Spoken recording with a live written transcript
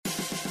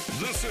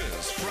This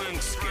is Frank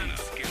Skinner.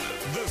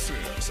 This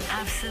is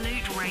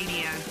Absolute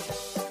Radio.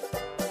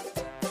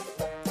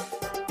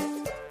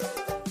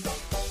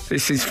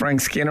 This is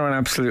Frank Skinner on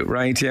Absolute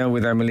Radio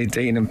with Emily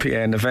Dean and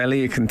Pierre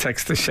Novelli. You can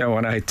text the show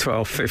on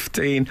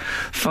 81215.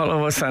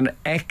 Follow us on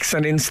X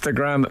and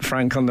Instagram at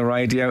Frank on the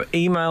Radio.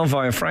 Email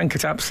via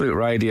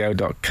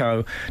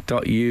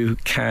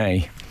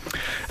frank@absoluteradio.co.uk.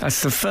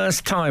 That's the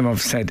first time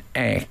I've said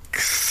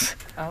X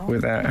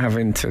without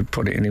having to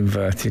put it in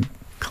inverted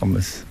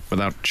commas.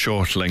 Without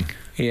chortling.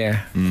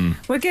 Yeah.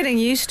 We're getting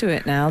used to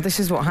it now. This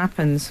is what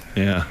happens.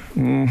 Yeah.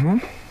 Mm-hmm.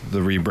 The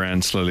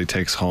rebrand slowly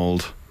takes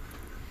hold,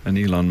 and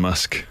Elon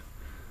Musk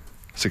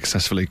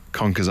successfully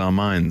conquers our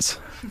minds.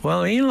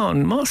 Well,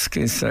 Elon Musk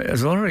has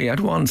already had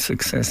one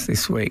success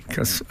this week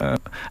because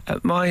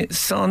at my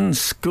son's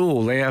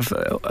school they have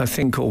a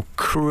thing called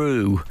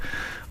crew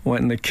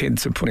when the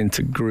kids are put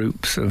into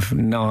groups of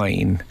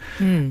 9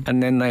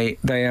 and then they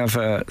have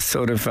a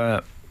sort of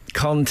a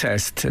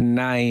contest to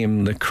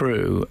name the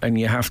crew, and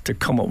you have to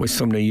come up with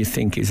somebody you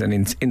think is an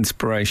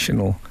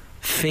inspirational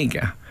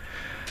figure.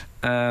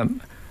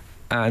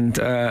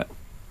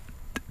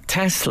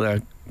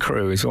 Tesla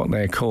crew is what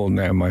they're called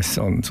now, my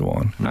son's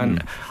one.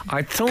 And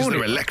I thought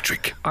they're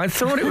electric. I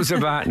thought it was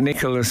about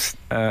Nicholas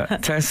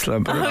Tesla,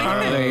 but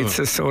apparently it's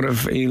a sort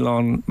of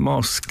Elon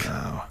Musk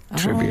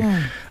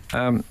tribute.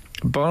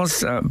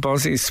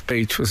 Bozzy's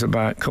speech was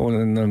about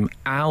calling them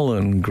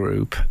Allen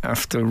Group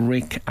after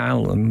Rick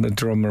Allen, the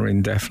drummer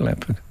in Def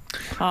Leppard.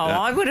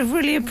 I would have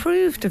really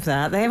approved of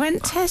that. They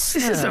went Tesla.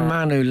 This is a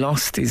man who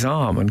lost his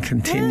arm and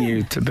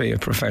continued to be a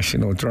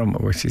professional drummer,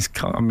 which is,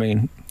 I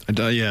don't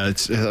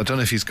know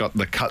if he's got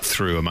the cut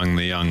through among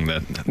the young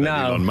that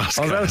Elon Musk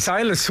although has.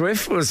 Taylor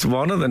Swift was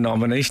one of the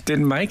nominees,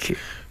 didn't make it.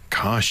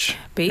 Gosh.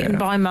 Beaten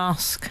by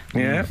Musk.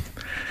 Yeah.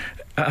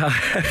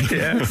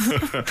 Yeah.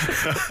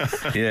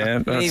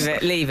 Yeah.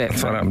 Leave it.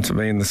 That's what happened to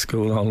me in the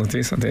school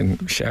holidays. I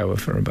didn't shower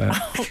for about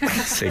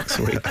 6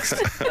 weeks.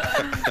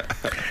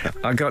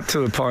 I got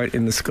to a point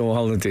in the school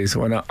holidays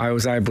when I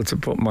was able to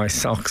put my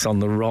socks on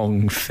the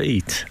wrong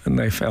feet and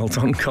they felt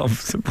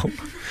uncomfortable.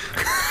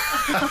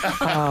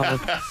 Oh,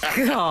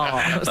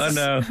 God. I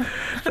know.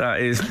 That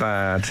is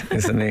bad,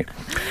 isn't it?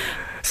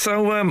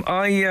 So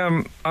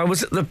I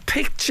was at the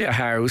Picture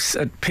House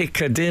at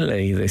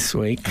Piccadilly this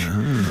week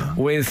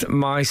with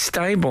my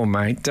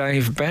stablemate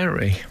Dave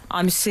Berry.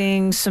 I'm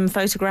seeing some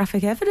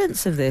photographic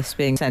evidence of this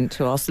being sent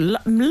to us.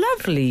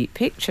 Lovely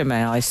picture,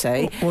 may I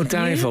say. Well,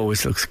 Dave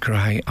always looks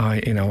great.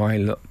 I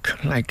look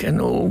like an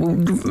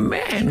old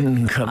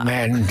man,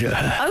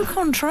 Commander. Au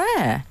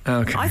contraire.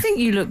 Okay. I think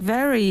you look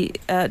very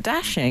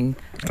dashing.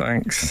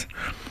 Thanks.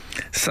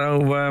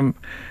 So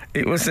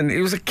it was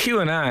a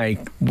Q&A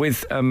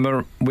with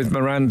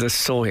Miranda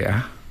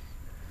Sawyer,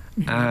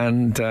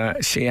 and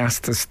she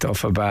asked us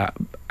stuff about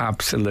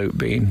Absolute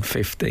being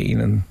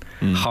 15 and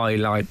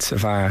highlights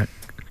of our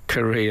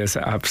careers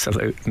at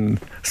Absolute and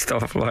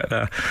stuff like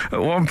that.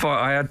 At one point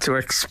I had to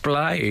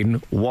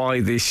explain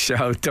why this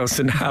show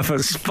doesn't have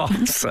a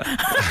sponsor.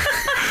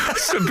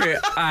 It's a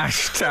bit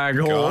hashtag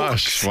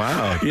Gosh,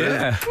 wow.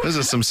 Yeah. Those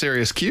are some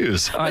serious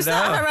cues. Was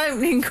that her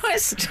opening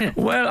question?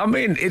 Well, I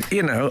mean,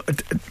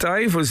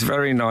 Dave was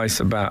very nice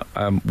about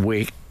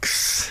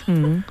Wix.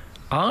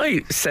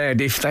 I said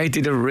if they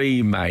did a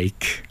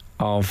remake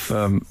of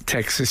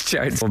Texas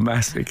Chainsaw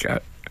Massacre,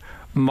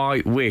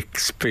 might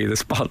Wix be the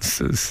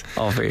sponsors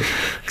of it?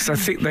 Because I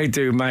think they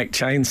do make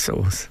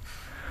chainsaws.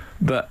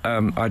 But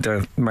I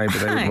don't. Maybe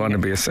they would want to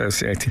be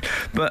associated.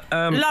 But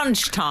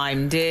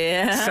lunchtime,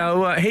 dear.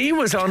 So he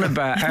was on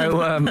about how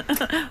was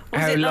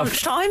it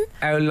lunchtime?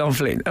 How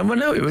lovely. Well,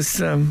 no, it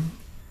was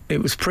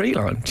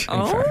pre-lunch.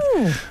 In fact.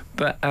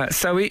 But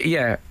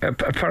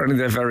apparently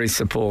they're very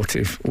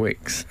supportive,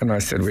 Wix. And I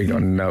said we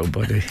got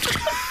nobody.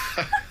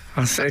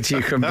 I said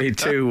you can be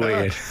too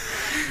weird.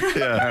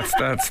 Yeah,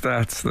 that's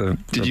the.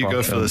 Did you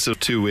go for the sort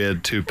of too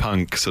weird, too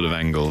punk sort of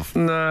angle?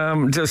 No,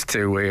 I'm just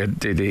too weird,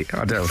 did he?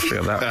 I don't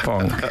feel that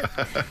punk.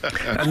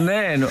 And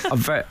then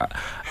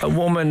a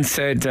woman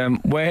said,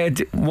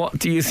 "What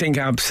do you think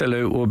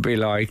Absolute will be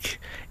like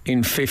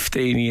in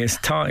 15 years'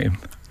 time?"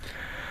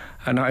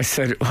 And I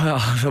said,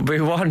 "Well, there'll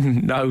be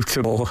one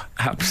notable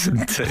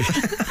absentee."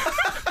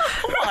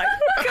 Oh my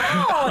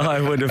God! I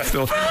would have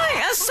thought. Right,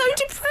 that's so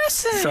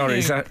depressing. Sorry,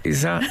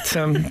 is that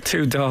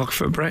too dark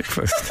for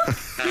breakfast?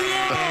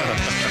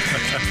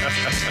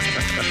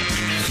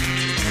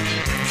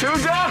 Too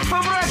dark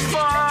for breakfast!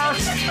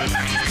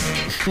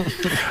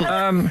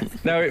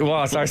 No, it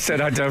was. I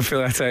said I don't feel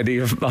that's any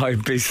of my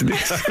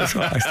business. That's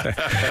what I said.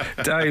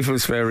 Dave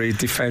was very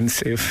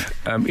defensive.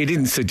 He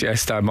didn't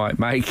suggest I might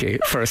make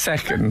it for a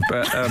second,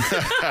 but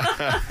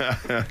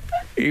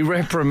he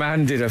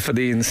reprimanded her for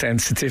the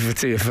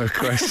insensitivity of her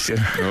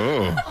question.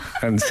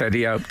 And said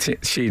he hoped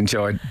she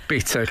enjoyed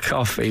bitter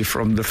coffee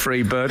from the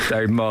free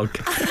birthday mug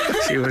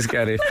she was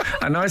getting.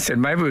 And I said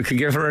maybe we could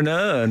give her an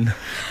urn.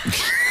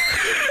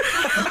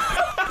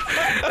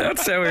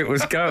 That's how it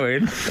was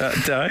going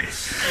that day.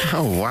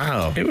 Oh,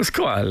 wow. It was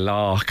quite a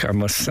lark, I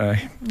must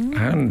say.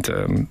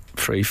 And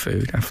free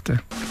food after.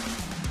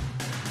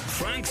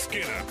 Frank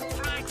Skinner.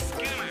 Frank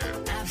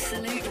Skinner.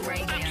 Absolute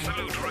Radio.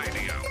 Absolute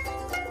Radio.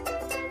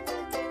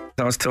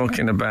 I was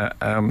talking about,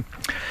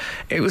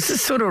 it was a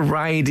sort of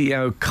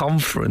radio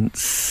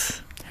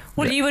conference.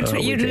 Well, you'd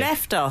did.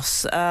 left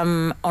us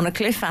on a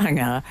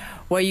cliffhanger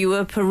where you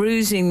were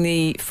perusing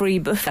the free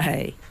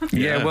buffet. Yeah,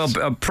 Yes. well,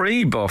 a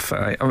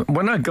pre-buffet.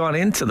 When I got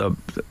into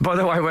by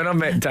the way, when I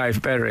met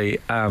Dave Berry,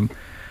 I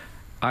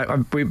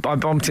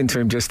bumped into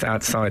him just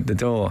outside the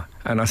door,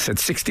 and I said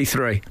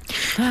 63,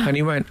 and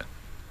he went,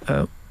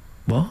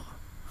 "What?"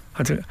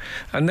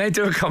 And they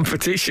do a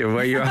competition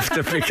where you have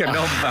to pick a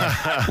number,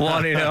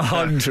 1 in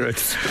 100,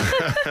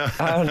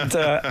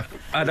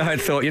 and I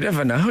thought, you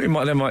never know, they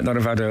might not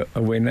have had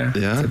a winner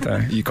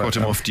today. You caught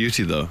him off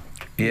duty, though.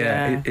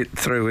 Yeah. It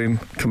threw him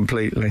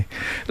completely.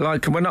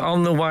 Like when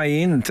on the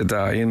way in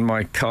today in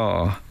my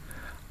car,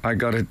 I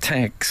got a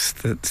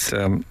text that's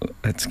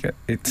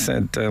it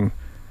said,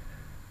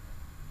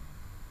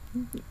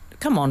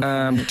 Come on.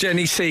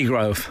 Jenny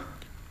Seagrove.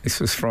 This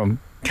was from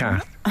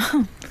Kath.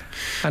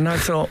 And I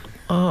thought,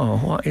 oh,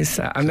 what is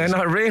that? And then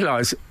I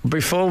realised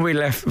before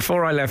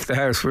I left the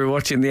house, we were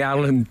watching the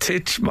Alan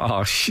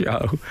Titchmarsh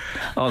show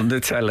on the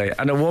telly,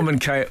 and a woman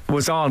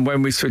was on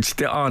when we switched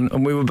it on,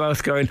 and we were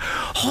both going,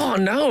 oh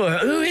no,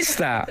 who is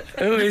that?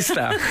 Who is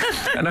that?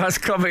 And I was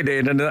coming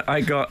in, and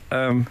I got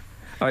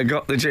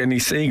the Jenny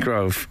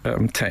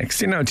Seagrove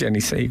text. You know Jenny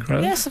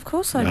Seagrove? Yes, of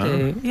course I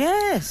do.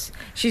 Yes.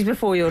 She's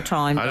before your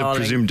time, I darling.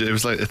 presumed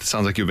it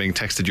sounds like you're being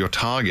texted your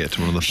target,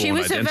 one of the She four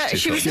was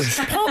identities.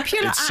 a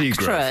popular It's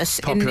Seagrove. actress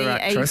in Popular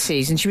the actress.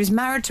 80s, and she was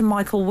married to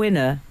Michael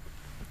Winner.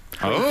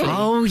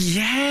 Oh,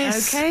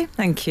 yes. Okay,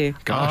 thank you.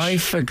 Gosh. I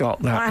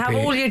forgot that I have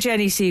bit. all your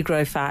Jenny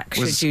Seagrove facts,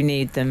 should you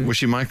need them. Was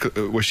she Michael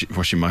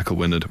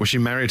Winner? Was she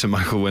married to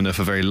Michael Winner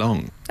for very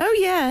long? Oh,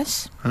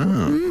 yes.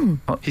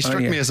 He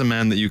struck yeah. me as a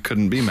man that you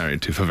couldn't be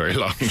married to for very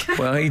long.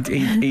 Well,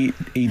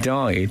 he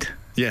died.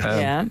 Yeah.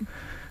 Yeah.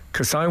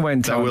 Because I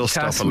went That on will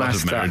stop a lot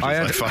of Taskmaster.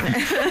 marriages, I find.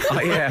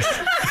 Yes.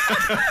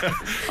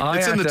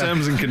 It's in the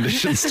terms and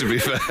conditions, to be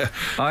fair.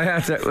 I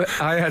had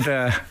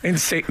a in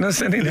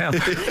sickness and in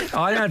health.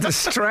 I had a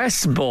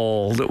stress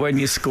ball that when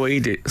you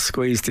squeezed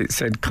it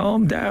said,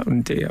 "Calm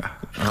down, dear."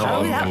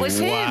 Oh, that was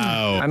him.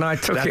 Wow. And I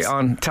took it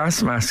on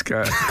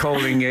Taskmaster,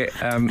 calling it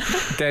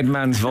 "Dead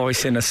Man's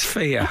Voice in a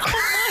Sphere."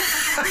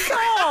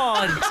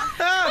 God.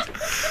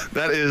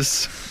 That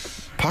is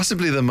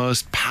possibly the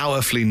most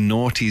powerfully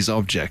naughty's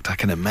object I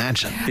can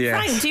imagine.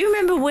 Yes. Frank, do you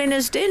remember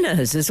Winner's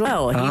Dinners as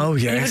well? Oh,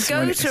 yes. He would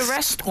when go to a it's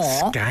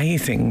restaurant.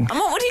 Scathing. And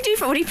what would he do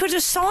for it? Would he put a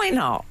sign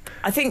up?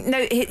 I think,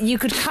 no, you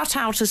could cut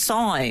out a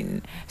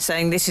sign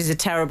saying this is a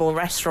terrible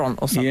restaurant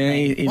or something.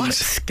 Yeah, he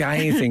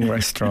scathing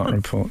restaurant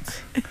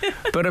reports.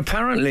 But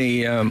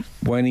apparently,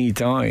 when he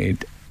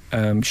died,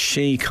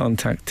 she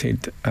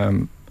contacted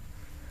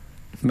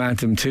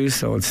Madame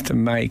Tussauds to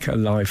make a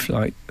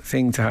lifelike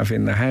thing to have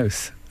in the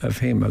house of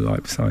him, a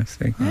life-size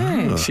thing.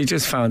 Oh. She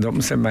just phoned up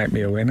and said, make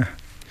me a winner.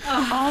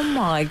 Oh,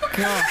 my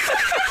God.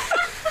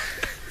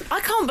 I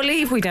can't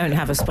believe we don't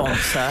have a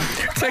sponsor.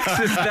 Text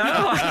us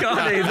now, I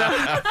can't either.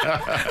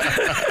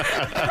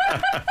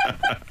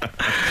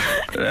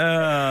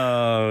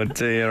 Oh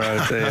dear.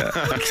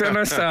 Can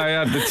I say I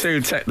had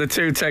the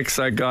two texts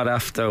I got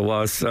after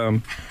was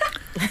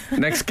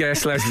next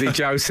guest Leslie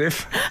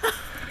Joseph,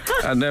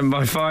 and then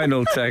my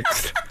final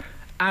text,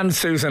 and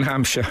Susan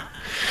Hampshire.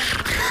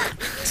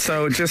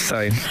 So just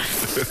saying.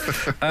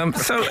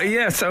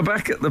 So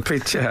back at the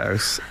Picture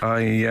House,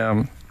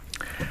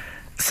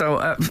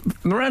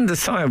 Miranda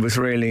Sire was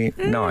really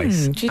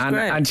nice, she's and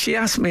great. and she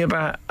asked me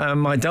about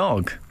my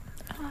dog.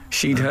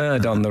 She'd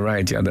heard on the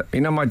radio that,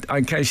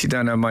 in case you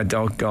don't know, my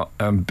dog got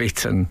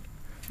bitten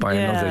by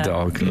another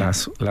dog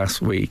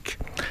last week,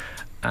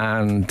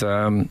 and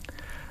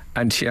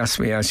she asked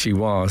me how she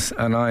was,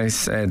 and I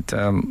said,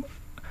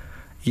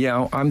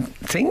 yeah, I'm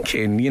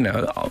thinking,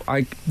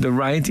 I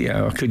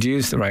could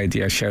use the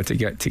radio show to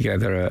get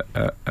together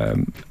a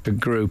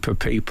group of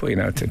people,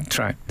 to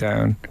try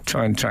and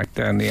track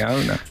down the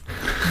owner.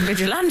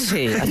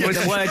 Vigilante, I think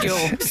the word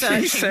you're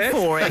searching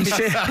for. And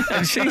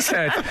she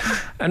said,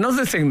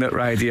 another thing that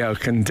radio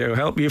can do,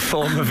 help you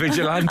form a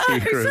vigilante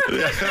group.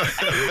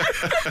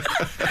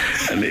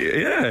 And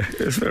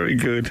it's very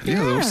good.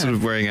 Yeah, they're all sort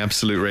of wearing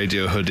Absolute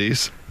Radio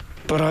hoodies.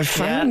 But I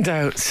found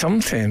out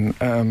something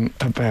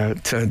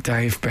about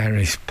Dave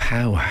Berry's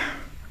power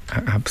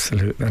at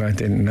Absolute that I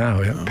didn't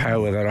know, a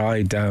power that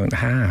I don't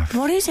have.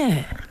 What is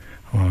it?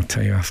 Well, I'll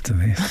tell you after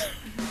this.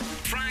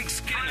 Frank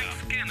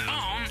Skinner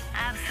on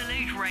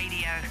Absolute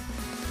Radio.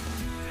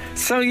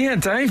 So,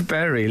 Dave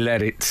Berry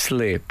let it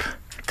slip.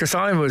 Because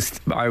I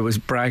was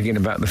bragging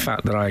about the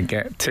fact that I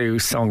get 2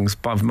 songs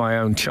of my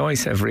own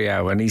choice every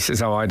hour, and he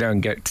says, "Oh, I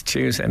don't get to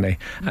choose any."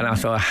 And I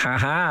thought,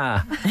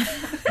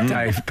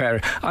 Dave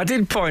Berry. I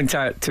did point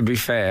out, to be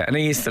fair, and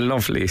he is the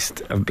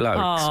loveliest of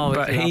blokes,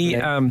 but he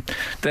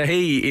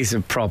is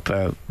a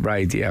proper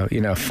radio,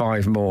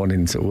 5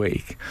 mornings a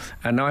week,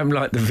 and I'm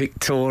like the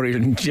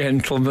Victorian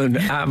gentleman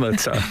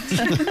amateur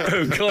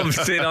who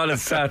comes in on a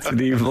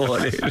Saturday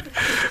morning,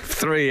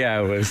 3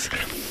 hours.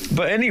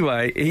 But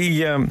anyway,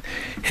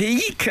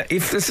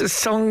 if there's a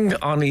song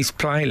on his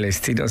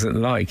playlist he doesn't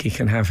like, he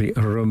can have it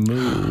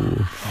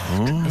removed.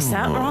 Is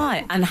that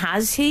right? And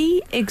has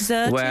he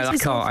exerted? Well,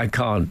 I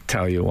can't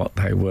tell you what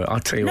they were. I'll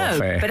tell you No,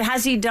 off air. but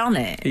has he done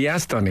it? He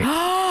has done it.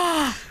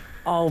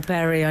 Oh,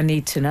 Barry, I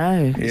need to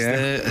know. Is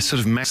there a sort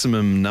of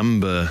maximum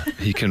number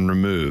he can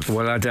remove?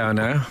 Well, I don't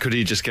know. Could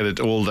he just get it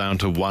all down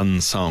to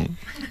one song?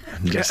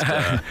 And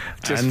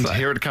and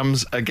here it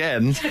comes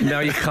again.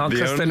 No, you can't,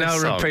 because the no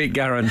repeat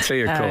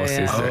guarantee, of course,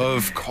 is it?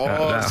 Of course,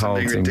 that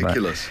something holds him back.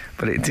 ridiculous.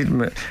 But it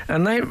didn't.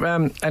 And they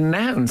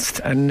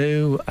announced a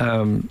new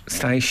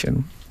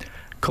station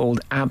called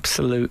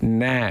Absolute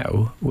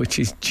Now, which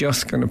is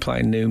just going to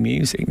play new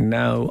music,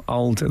 no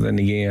older than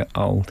a year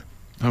old.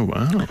 Oh,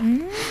 wow.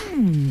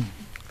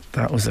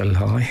 That was a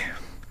lie.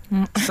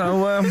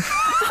 So,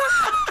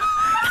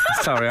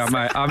 sorry, I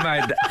made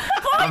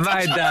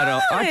that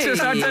up. I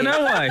don't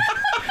know why.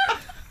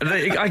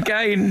 I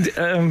gained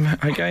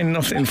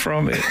nothing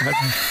from it.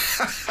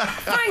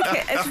 Frank,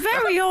 it's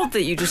very odd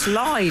that you just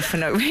lied for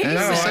no reason.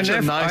 No, such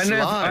a nice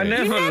lie. I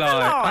never never lie.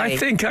 lie. I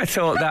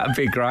thought that'd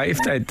be great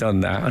if they'd done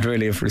that. I'd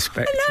really have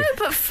respected. No,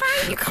 but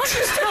Frank, you can't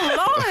just tell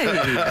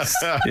lies.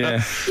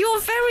 Yeah.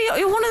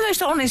 You're one of the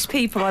most honest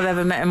people I've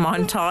ever met in my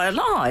entire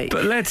life.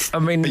 But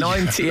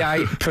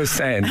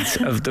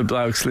 98% of the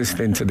blokes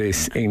listening to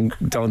this in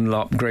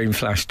Dunlop green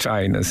flash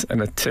trainers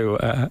and a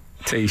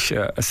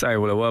T-shirt, I say,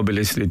 well, I won't be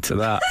listening to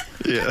that.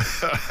 Yeah.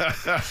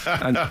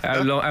 And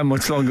how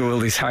much longer will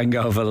this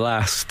hangover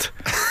last?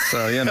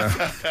 So, you know.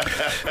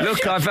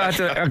 Look, I'm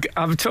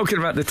talking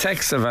about the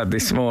texts I've had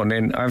this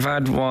morning. I've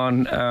had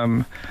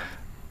one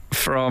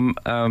from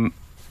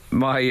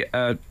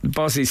my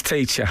boss's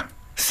teacher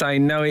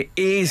saying, no, it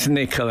is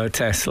Nikola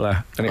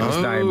Tesla, and it was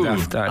named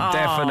after.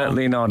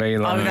 Definitely not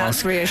Elon Musk. Oh,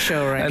 that's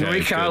reassuring. And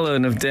Rick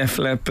Allen of Def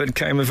Leppard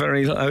came a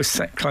very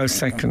close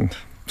second.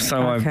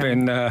 So I've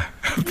been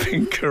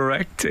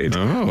corrected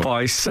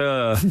by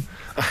Sir.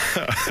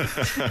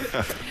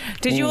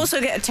 Did you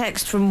also get a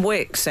text from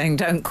Wick saying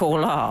 "Don't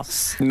call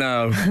us"?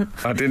 No,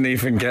 I didn't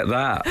even get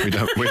that. We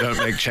don't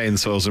make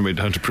chainsaws, and we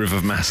don't approve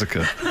of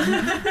massacre.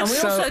 And we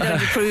also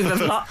don't approve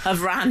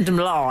of random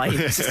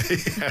lies.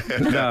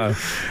 No,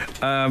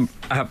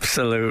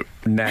 absolute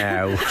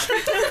now. I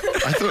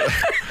thought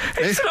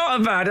It's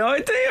not a bad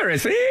idea,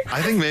 is it?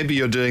 I think maybe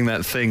you're doing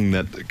that thing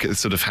that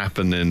sort of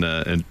happened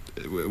in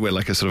where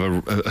like a sort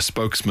of a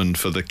spokesman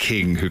for the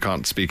king who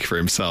can't speak for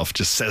himself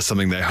just says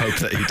something they hope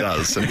that he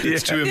does, and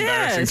it's too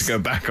embarrassing to go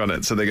back on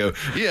it, so they go,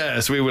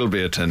 yes, we will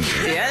be attending.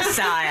 Yes,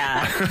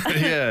 sire.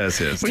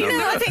 yes. You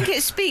know, I think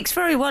it speaks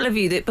very well of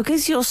you that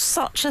because you're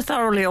such a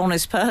thoroughly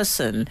honest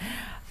person,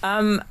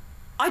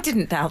 I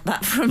didn't doubt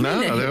that for a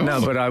minute. No,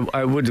 but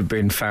I would have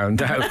been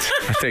found out.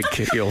 I think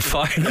you'll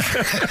find.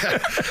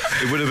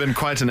 It would have been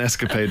quite an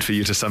escapade for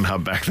you to somehow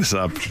back this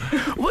up.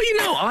 Well, you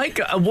know,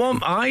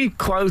 I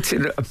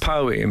quoted a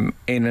poem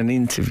in an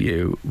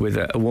interview with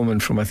a woman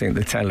from, I think,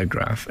 The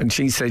Telegraph, and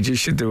she said you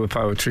should do a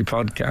poetry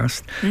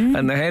podcast.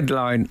 And the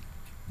headline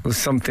was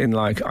something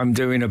like, I'm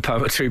doing a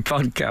poetry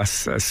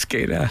podcast,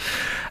 Skinner.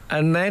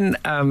 And then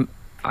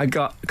I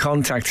got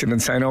contacted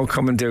and saying, "Oh,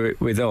 come and do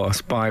it with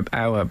us" by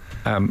our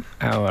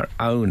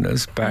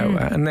owners, Bauer,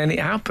 and then it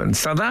happened.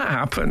 So that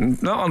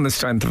happened not on the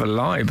strength of a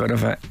lie, but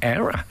of an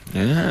error,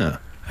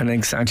 an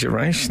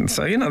exaggeration.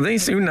 So you know,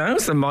 who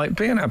knows? There might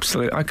be an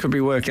absolute. I could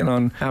be working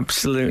on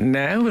Absolute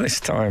Now this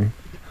time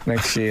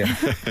next year.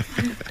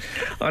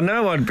 I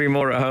know I'd be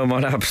more at home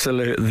on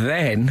Absolute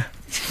then.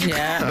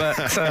 Yeah,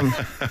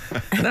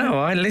 but no,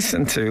 I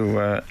listen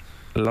to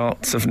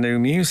lots of new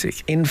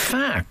music. In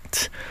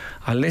fact,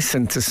 I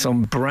listened to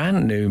some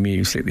brand new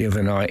music the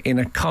other night in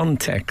a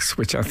context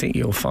which I think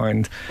you'll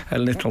find a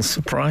little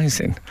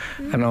surprising.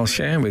 And I'll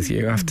share with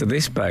you after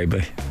this,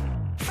 baby.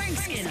 Frank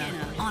Skinner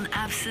on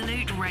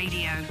Absolute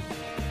Radio.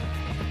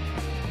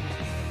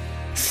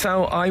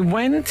 So I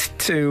went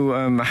to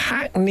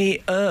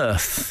Hackney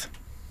Earth.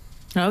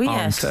 Oh,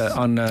 yes.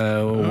 On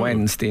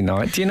Wednesday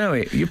night. Do you know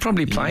it? You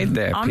probably played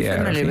there, I'm Pierre.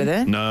 familiar with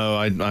it. No,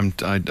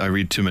 I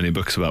read too many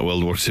books about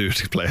World War II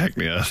to play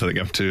Hackney Earth. I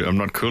think I'm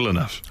not cool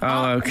enough.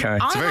 Oh, okay.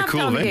 It's a very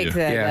cool done a venue. gig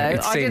there, Yeah, though.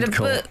 it I did a seemed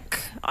cool. book.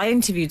 I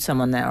interviewed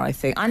someone there, I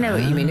think. I know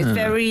what you mean. It's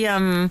very...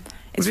 it's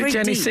Was very it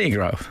Jenny deep.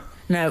 Seagrove?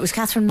 No, it was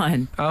Catherine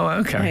Lyon. Oh,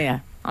 okay. Oh, yeah.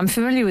 I'm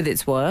familiar with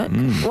its work.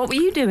 What were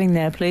you doing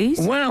there, please?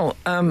 Well,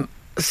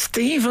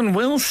 Stephen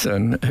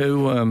Wilson,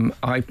 who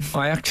I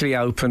actually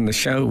opened the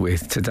show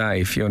with today.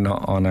 If you're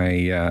not on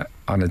a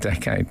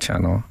Decade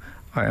channel,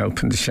 I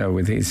opened the show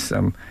with his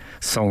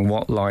song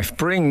 "What Life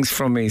Brings"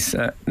 from his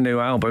new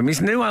album.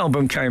 His new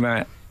album came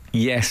out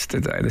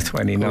yesterday, the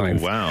 29th.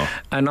 Oh, wow.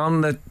 And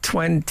on the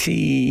 20...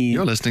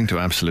 You're listening to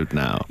Absolute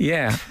now.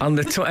 Yeah, on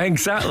the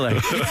exactly.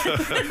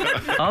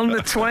 On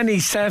the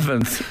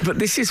 27th. But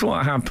this is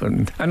what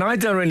happened. And I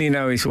don't really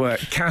know his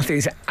work.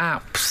 Kathy's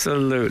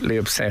absolutely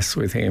obsessed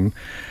with him.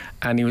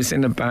 And he was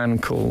in a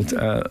band called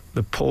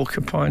The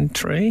Porcupine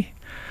Tree.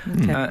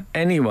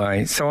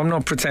 Anyway, so I'm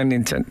not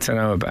pretending to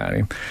know about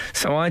him.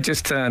 So I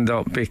just turned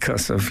up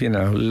because of,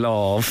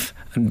 love,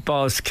 and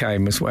Boz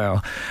came as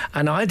well.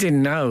 And I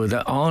didn't know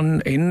that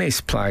in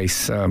this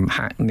place,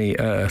 Hackney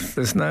Earth,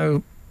 there's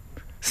no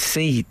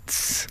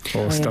seats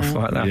or stuff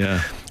like that.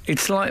 Yeah.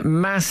 It's like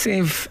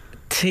massive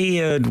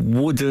tiered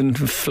wooden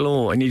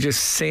floor, and you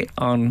just sit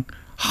on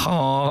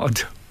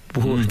hard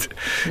wood.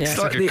 It's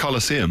like a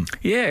coliseum.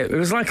 Yeah, it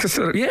was like a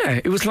sort of,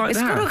 it was like It's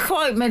that. got a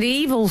quite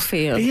medieval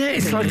feel. Yeah,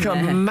 it's like a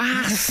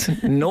mass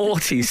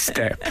naughty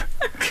step.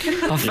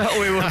 I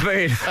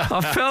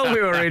felt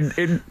we were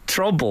in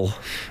trouble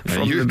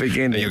from the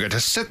beginning. You're going to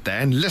sit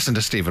there and listen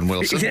to Stephen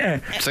Wilson. Yeah.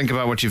 Think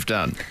about what you've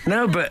done.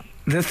 No, but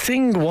the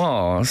thing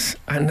was,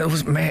 and there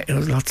was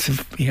lots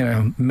of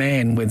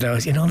men with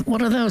those.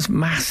 What are those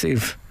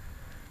massive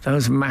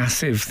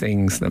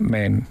things that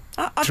men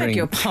I drink? beg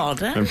your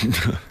pardon.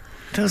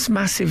 Those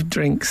massive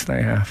drinks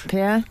they have.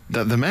 Pierre?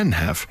 That the men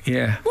have.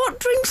 Yeah. What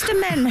drinks do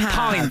men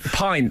have?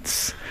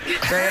 Pints.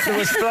 There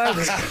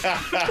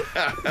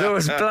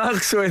was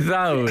blokes with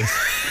those.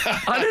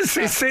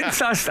 Honestly,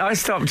 since I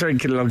stopped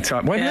drinking a long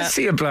time, when I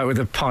see a bloke with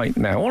a pint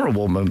now, or a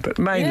woman, but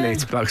mainly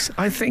it's blokes,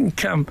 I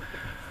think,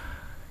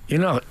 you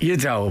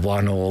don't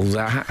want all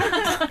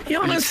that.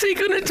 You're honestly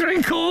going to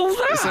drink all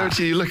that?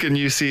 So you look and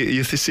you see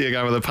a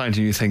guy with a pint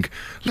and you think,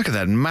 look at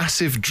that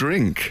massive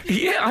drink.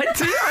 Yeah, I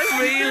do. I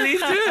really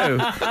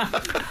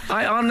do.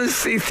 I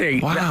honestly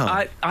think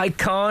that I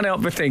can't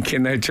help but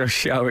thinking they're just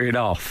showing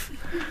off.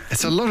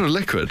 It's a lot of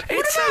liquid.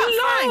 It's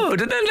a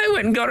load. And then they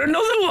went and got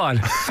another one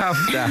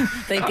after.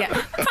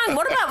 Frank,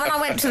 what about when I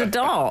went to the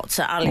darts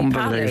at Ali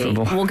Pali?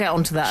 Unbelievable. We'll get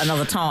onto that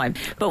another time.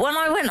 But when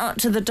I went up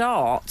to the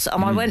darts,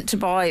 I went to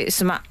buy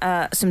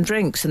some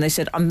drinks, and they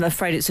said, I'm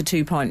afraid it's a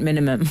 2-pint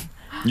minimum.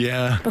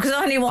 Yeah. Because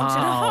I only wanted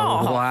a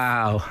half.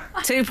 Wow.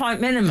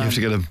 2-pint minimum. You have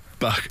to get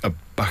a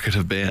bucket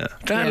of beer.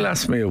 That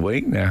lasts me a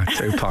week now,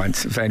 2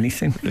 pints of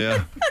anything.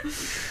 Yeah.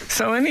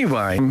 So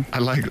anyway, I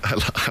like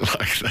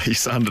that. He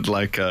sounded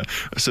like a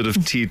sort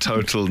of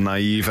teetotal,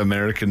 naive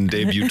American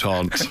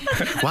debutante.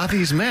 Wow,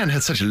 these men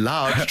had such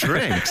large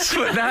drinks.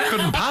 but that,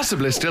 Couldn't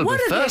possibly still What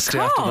be are they thirsty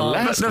after the called?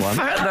 but last the one.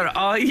 fact that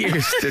I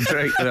used to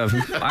drink them,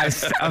 I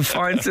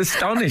find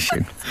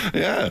astonishing.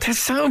 Yeah. They're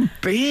so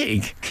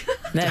big.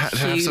 They're To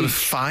have sort of huge.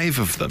 5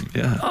 of them.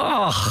 Yeah.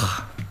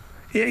 Oh.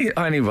 Yeah,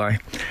 anyway,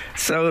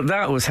 so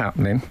that was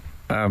happening.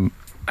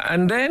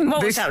 And then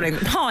What was happening?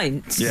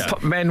 Pints? Yeah.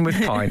 Men with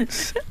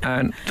pints.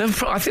 And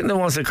I think there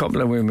was a couple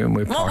of women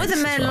with What pints. were the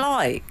as men well.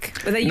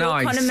 like? Were they your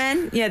Nice. kind of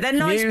men? Yeah, they're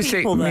nice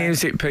people, though.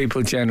 Music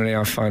people generally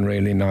I find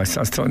really nice.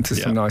 I was talking to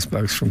some nice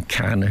blokes from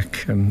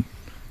Cannock and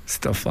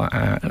stuff like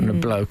that, and a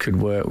bloke had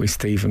worked with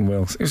Stephen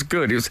Wilson. It was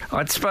good.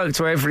 I'd spoke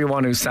to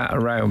everyone who sat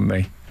around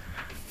me,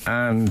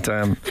 and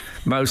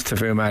most of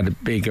whom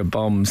had bigger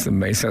bombs than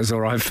me, so it was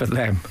all right for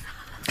them.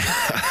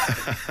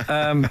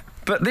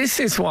 But this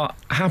is what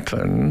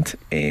happened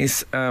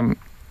is... no,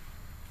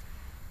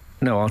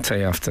 I'll tell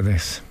you after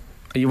this.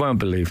 You won't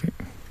believe it.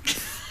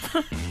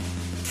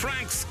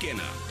 Frank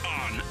Skinner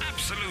on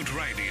Absolute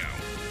Radio.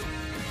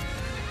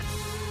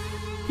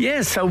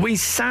 Yeah, so we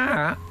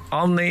sat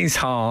on these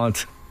hard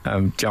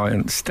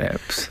giant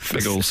steps.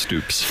 Big old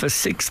stoops. For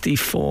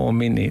 64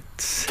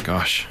 minutes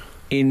Gosh.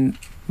 in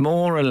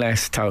more or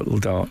less total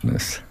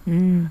darkness.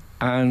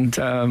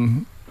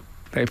 And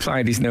they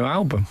played his new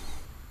album.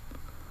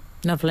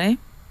 Lovely.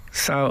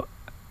 So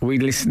we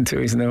listened to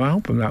his new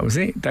album. That was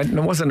it. There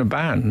wasn't a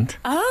band.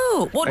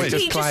 Oh, what They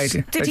did he played just...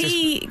 it. Did They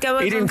he go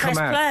over He didn't and come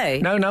press out. play?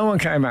 No one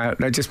came out.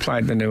 They just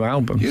played the new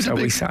album. He was a So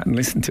we big- sat and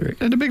listened to it.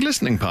 And a big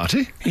listening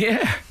party.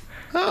 Yeah.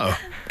 Oh.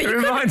 It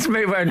reminds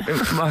me when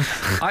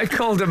I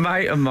called a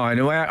mate of mine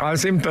who I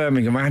was in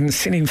Birmingham. I hadn't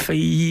seen him for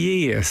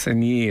years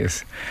and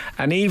years,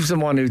 and he was the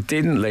one who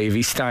didn't leave.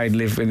 He stayed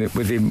living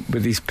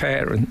with his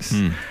parents.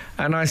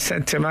 And I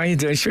said to him, "How you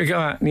doing? Should we go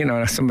out and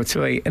have something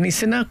to eat?" And he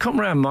said, "No, come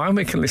round mine.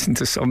 We can listen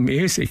to some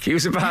music." He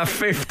was about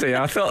 50.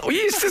 I thought, well,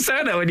 you used to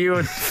say that when you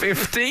were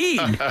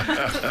 15,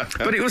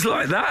 but it was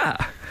like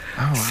that.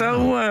 Oh, wow.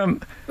 So,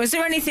 Was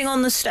there anything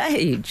on the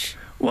stage?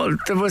 well,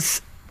 there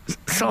was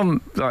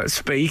some like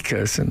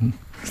speakers and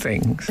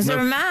things. Was there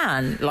a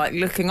man, like,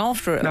 looking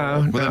after it?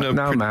 No, Were there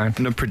no, man.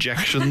 No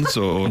projections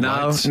or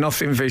No, lights?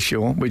 nothing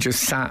visual. We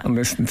just sat and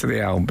listened to the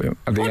album.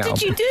 What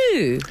did you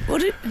do?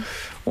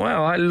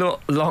 Well, I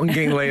looked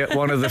longingly at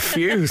one of the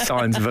few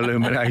signs of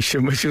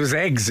illumination, which was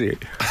exit.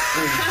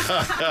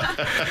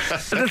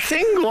 The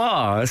thing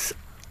was,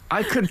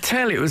 I could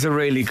tell it was a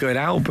really good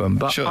album,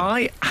 but Sure.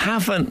 I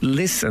haven't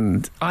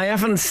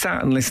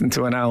sat and listened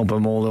to an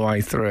album all the way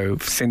through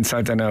since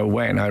I don't know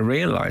when. I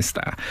realised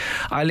that.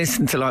 I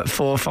listened to like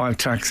 4 or 5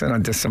 tracks and I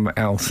did something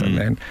else and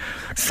then.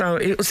 So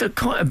it was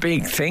quite a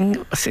big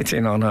thing,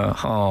 sitting on a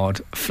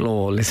hard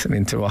floor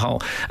listening to a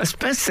whole.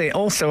 Especially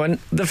also, and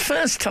the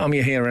first time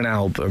you hear an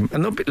album,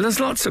 and there's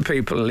lots of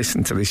people who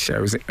listen to this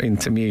show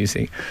into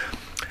music.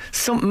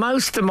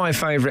 most of my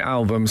favourite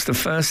albums, the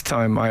first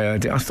time I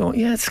heard it, I thought,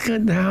 yeah, it's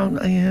good now.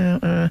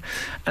 Yeah,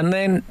 and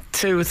then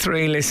 2 or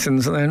 3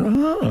 listens, and then,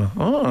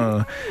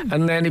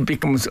 and then it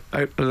becomes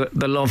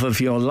the love of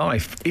your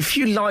life. If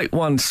you like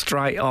one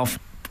straight off,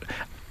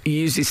 you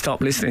usually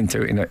stop listening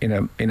to it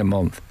in a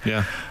month.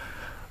 Yeah.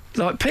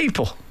 Like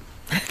People.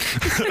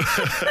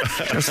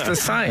 Just the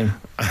same.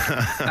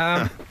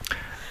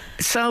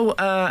 So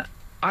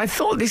I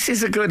thought this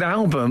is a good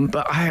album,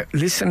 but I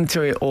listened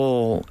to it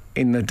all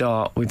in the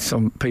dark with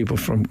some people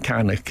from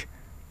Cannock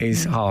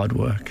is hard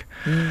work.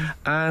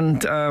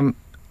 And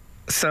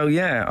so,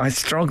 yeah, I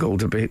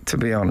struggled a bit, to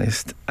be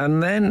honest.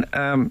 And then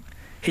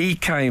he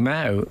came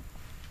out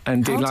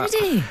and did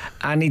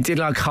and he did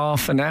like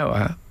half an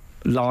hour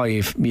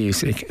live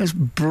music. It was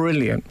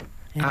brilliant.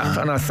 Yeah.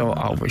 And I thought,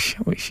 I wish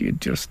you'd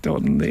just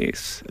done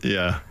this.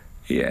 Yeah.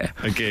 Yeah.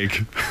 A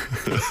gig.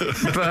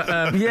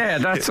 But yeah,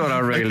 that's what I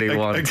really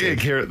wanted. A gig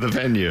here at the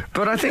venue.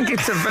 But I think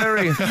it's a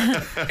very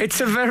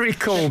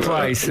cool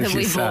place, as that you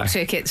we say. bought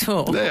tickets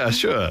for. Yeah,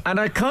 sure. And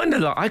I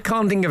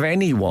can't think of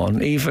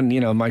anyone, even,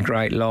 my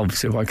great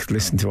loves, who I could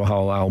listen to a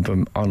whole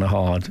album on a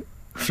hard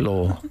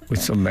floor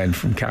with some men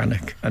from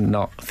Cannock and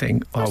not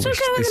think, I wish this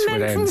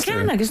would end from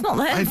Cannock. It's not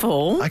their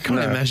fault. I can't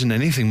imagine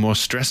anything more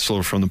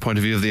stressful from the point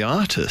of view of the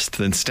artist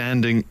than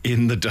standing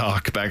in the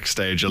dark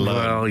backstage alone.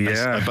 Well,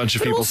 yeah. As a bunch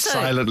of people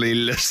silently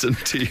listen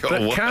to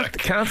your work.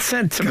 Kat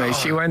said to me,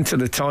 she went to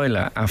the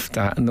toilet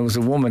after, and there was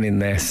a woman in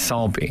there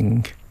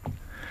sobbing.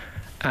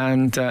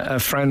 And her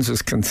friends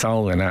was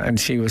consoling her, and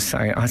she was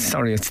saying, "I'm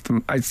sorry,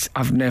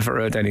 I've never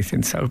heard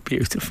anything so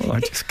beautiful. I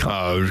just can't."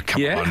 Oh,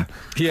 come on.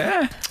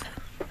 Yeah.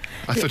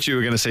 I thought you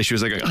were going to say she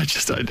was like, I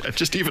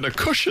just even a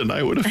cushion,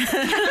 I would have.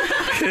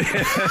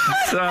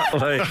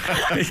 Exactly.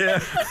 Yeah.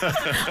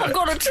 I've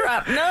got a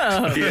trapped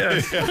nerve. Yeah.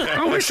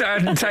 I wish I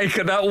hadn't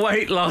taken that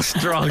weight loss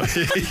drug.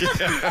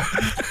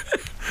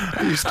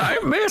 I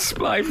miss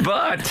my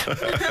butt.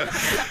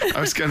 I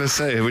was going to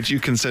say, would you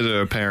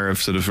consider a pair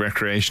of sort of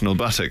recreational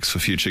buttocks for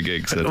future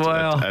gigs at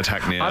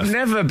Hackney Earth?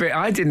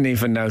 I didn't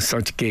even know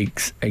such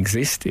gigs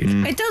existed.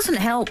 It doesn't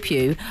help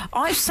you.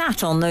 I've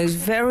sat on those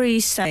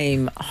very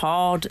same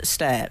hard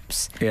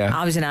steps. Yeah.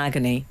 I was in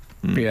agony.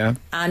 Yeah.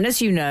 And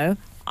as you know,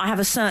 I have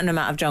a certain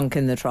amount of junk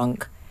in the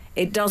trunk.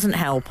 It doesn't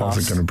help us. I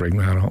wasn't going to bring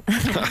that up.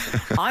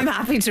 I'm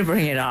happy to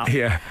bring it up.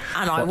 Yeah.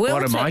 And I will.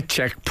 What am I,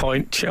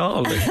 Checkpoint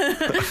Charlie?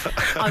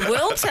 I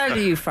will tell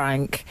you,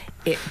 Frank,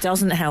 it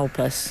doesn't help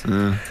us.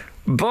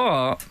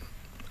 But,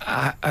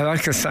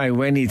 like I say,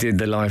 when he did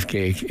the live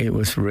gig, it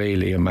was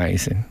really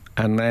amazing.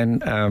 And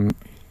then I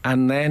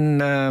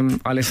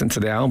listened to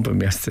the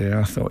album yesterday.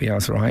 I thought, yeah, I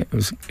was right.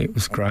 It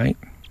was great.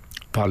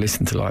 But I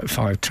listened to like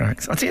 5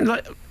 tracks. I think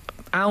like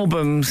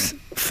albums,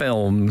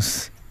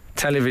 films,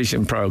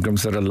 television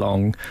programmes that are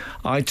long,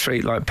 I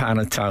treat like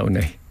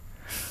panettone.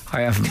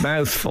 I have a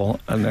mouthful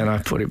and then I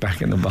put it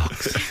back in the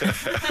box.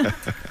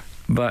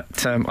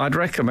 But I'd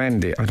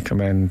recommend it. I'd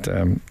recommend,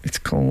 it's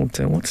called,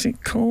 what's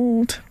it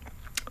called?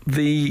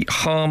 The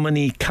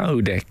Harmony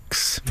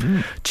Codex.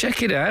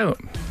 Check it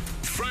out.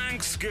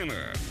 Frank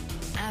Skinner.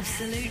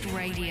 Absolute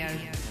Radio.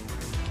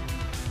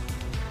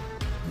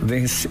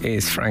 This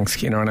is Frank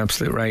Skinner on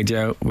Absolute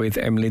Radio with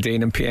Emily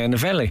Dean and Pierre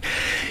Novelli.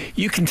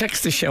 You can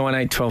text the show on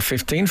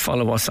 81215,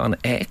 follow us on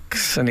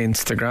X and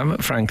Instagram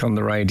at Frank on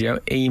the Radio,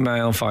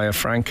 email via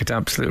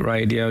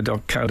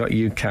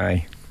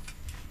frank@absoluteradio.co.uk.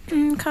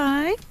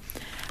 Okay.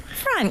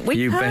 Frank,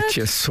 You bet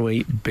your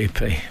sweet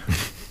bippy.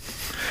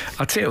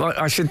 I'll tell you what,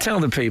 I should tell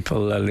the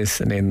people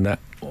listening that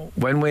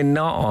when we're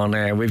not on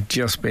air, we've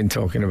just been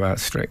talking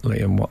about Strictly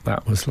and what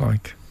that was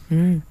like.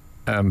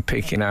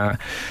 Picking out,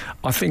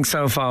 I think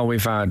so far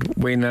we've had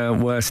winner,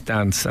 worst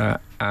dancer,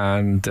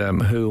 and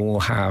who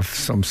will have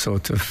some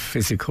sort of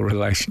physical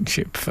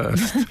relationship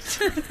first.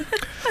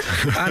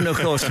 And of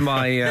course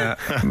my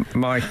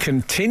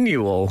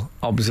continual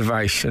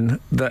observation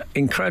that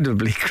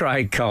incredibly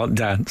Craig can't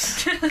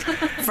dance.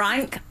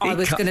 Frank, I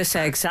was going to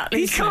say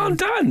exactly he the same. can't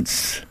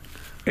dance.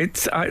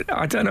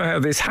 I don't know how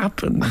this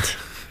happened,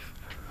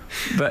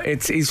 but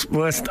it's his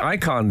worst. I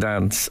can't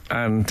dance,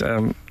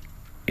 and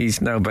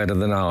he's no better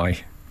than I.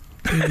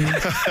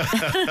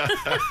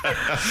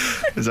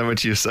 Is that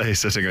what you say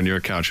sitting on your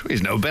couch?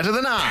 He's no better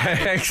than I.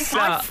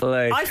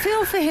 Exactly. I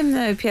feel for him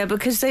though, Pierre,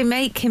 because they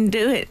make him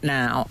do it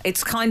now.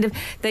 It's kind of,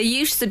 they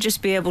used to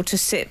just be able to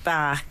sit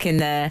back in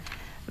their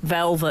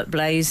velvet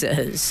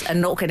blazers and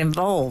not get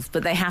involved,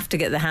 but they have to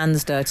get their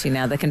hands dirty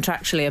now. They're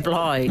contractually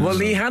obliged. Well,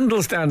 he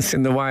handles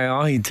dancing the way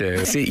I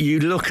do. See, you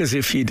look as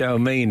if you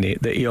don't mean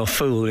it, that you're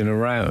fooling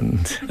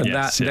around. And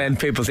then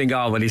people think,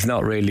 oh, well, he's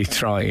not really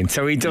trying.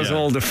 So he does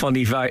all the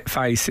funny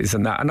faces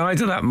and that. And I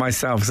do that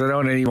myself, so I don't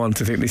want anyone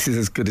to think this is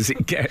as good as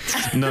it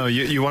gets. No,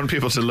 you want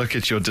people to look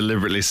at your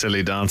deliberately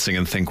silly dancing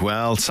and think,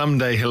 well,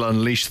 someday he'll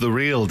unleash the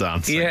real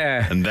dancing.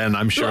 Yeah. And then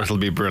I'm sure it'll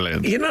be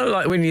brilliant. You know,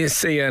 like when you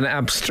see an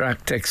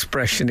abstract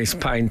expression expressionist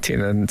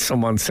painting and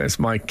someone says,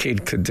 my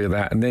kid could do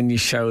that, and then you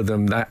show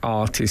them that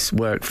artist's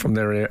work from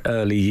their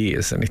early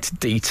years and it's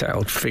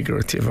detailed,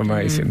 figurative,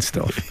 amazing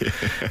stuff.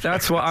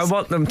 That's what I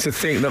want them to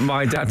think, that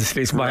my dad's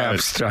is my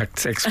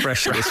abstract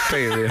expressionist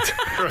period.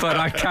 But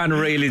I can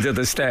really do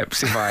the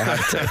steps if I had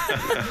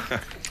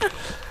to.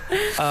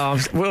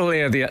 We'll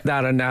hear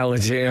that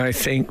analogy, I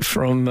think,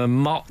 from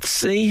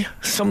Motzi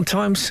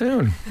sometime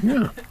soon.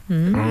 Yeah.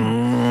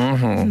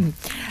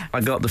 I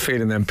got the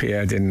feeling then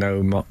Pierre didn't know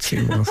who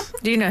Motzi was.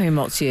 Do you know who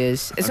Motzi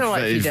is? It's all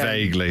right if you don't.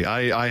 Vaguely.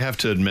 I have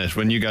to admit,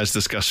 when you guys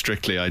discuss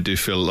Strictly, I do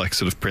feel like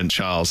sort of Prince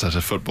Charles at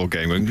a football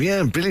game going,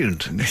 yeah,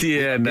 brilliant.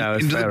 Yeah, no,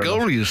 Into the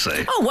goal, you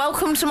say. Oh,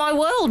 welcome to my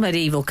world,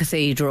 medieval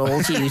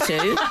cathedral, to you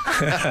two.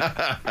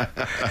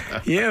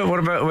 Yeah, what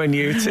about when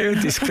you two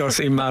discuss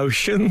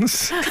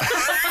emotions?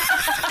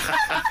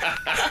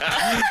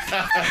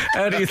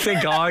 How do you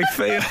think I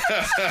feel?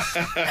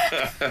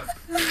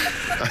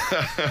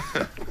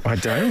 I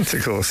don't,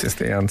 of course, is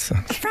the answer.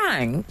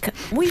 Frank,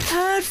 we've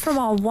heard from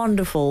our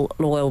wonderful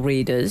loyal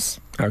readers.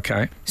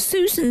 Okay.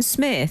 Susan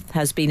Smith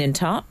has been in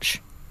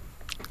touch.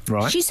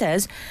 Right. She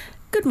says,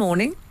 good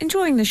morning,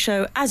 enjoying the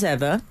show as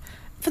ever.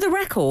 For the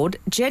record,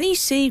 Jenny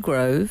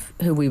Seagrove,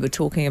 who we were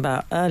talking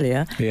about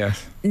earlier,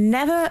 Yes.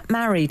 never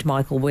married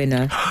Michael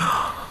Winner.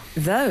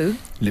 Though...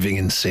 Living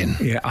in sin.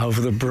 Yeah, over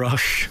the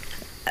brush.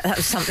 That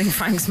was something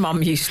Frank's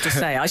mum used to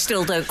say. I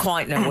still don't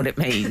quite know what it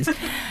means.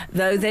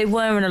 Though they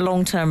were in a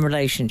long-term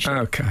relationship.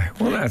 Okay,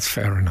 well, that's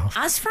fair enough.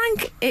 As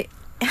Frank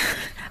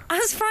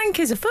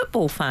is a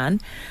football fan,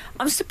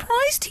 I'm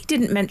surprised he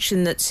didn't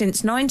mention that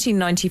since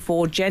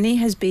 1994, Jenny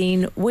has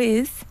been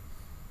with...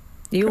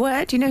 You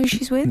aware? Do you know who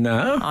she's with?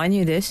 No. I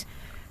knew this.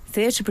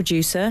 Theatre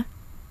producer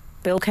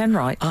Bill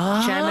Kenwright,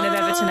 chairman of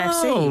Everton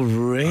FC. Oh,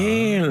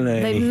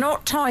 really? They've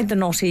not tied the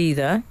knot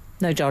either.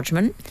 No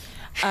judgment.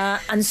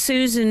 And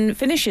Susan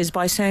finishes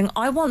by saying,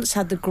 I once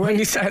had the great... When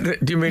you said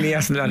that, do you mean he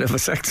hasn't had a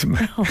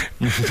vasectomy?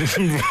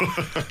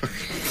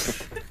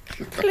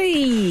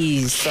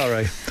 Please.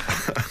 Sorry.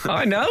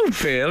 I know,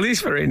 Bill.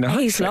 He's very nice.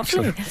 He's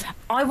lovely. actually.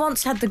 I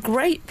once had the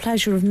great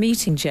pleasure of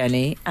meeting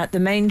Jenny at the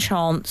Main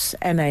Chance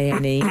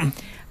MANE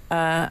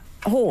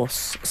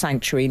horse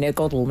sanctuary near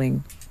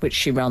Godalming, which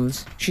she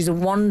runs. She's a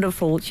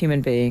wonderful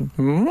human being.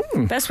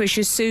 Best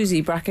wishes,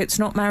 Susie, brackets,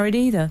 not married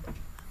either.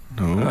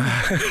 No.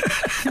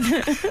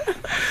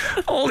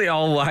 All the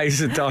old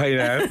ways are dying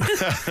out.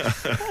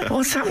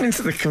 What's happening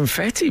to the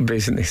confetti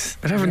business?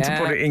 They're having to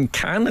put it in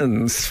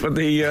cannons for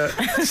the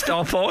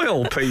Stop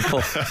Oil people.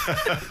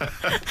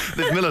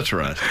 They've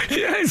militarised.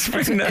 Yeah,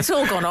 It's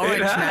all gone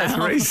orange it has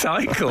now.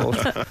 recycled.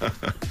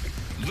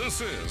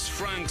 This is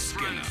Frank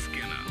Skinner.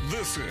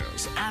 This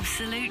is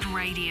Absolute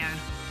Radio.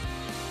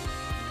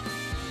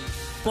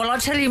 Well,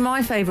 I'll tell you,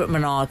 my favourite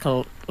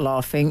maniacal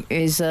laughing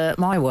is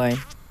My Way.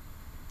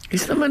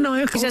 Is the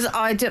maniacal? He says,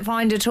 I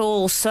find it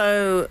all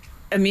so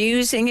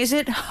amusing, is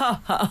it?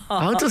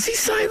 Oh, does he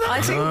say that? I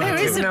think there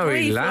is a he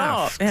brief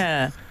laugh. laughed.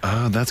 Yeah.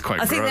 Oh, that's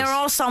quite I think gross. there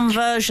are some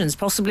versions.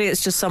 Possibly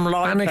it's just some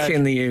live Anarchy version.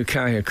 in the UK,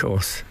 of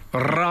course.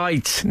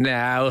 Right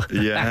now.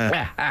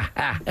 Yeah.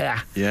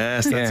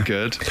 Yes, that's Yeah.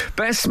 good.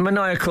 Best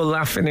maniacal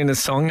laughing in a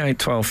song, 8,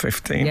 12,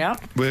 15. Yeah.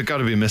 We've got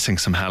to be missing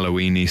some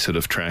Halloween-y sort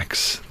of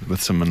tracks with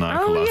some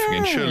maniacal Oh, laughing.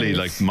 And yes. surely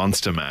like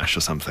Monster Mash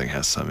or something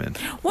has some in.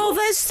 Well,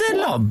 there's the...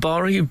 What,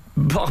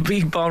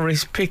 Bobby,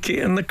 Boris Pickett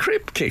and the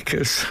Crypt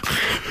Kickers?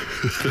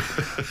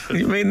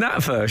 You mean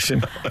that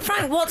version?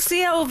 Frank, what's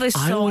the Elvis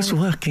song? I was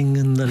working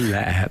in the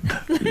lab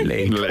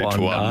late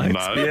one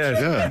night.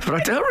 Yeah. But I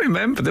don't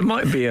remember. There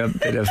might be a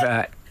bit of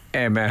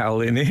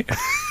ML in it.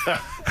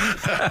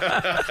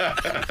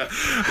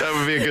 That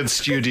would be a good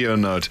studio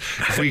note.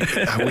 We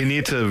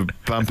need to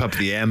bump up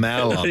the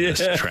ML on this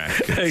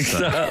track.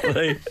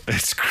 Exactly.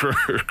 It's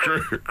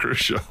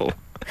crucial.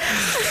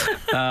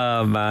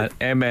 Oh, man.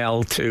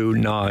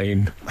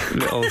 ML29.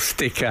 Little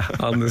sticker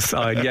on the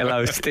side.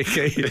 Yellow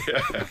sticky.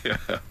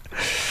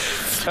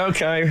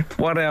 Okay,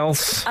 what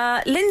else?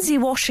 Lindsay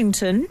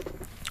Washington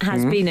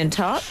has been in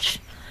touch.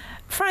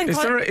 Frank,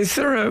 Is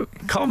there a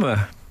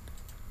comma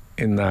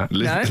in that?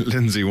 No.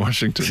 Lindsay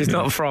Washington. She's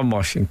not from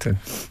Washington.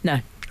 No,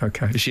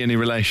 Okay. Is she any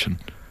relation?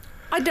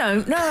 I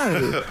don't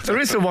know. There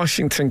is a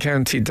Washington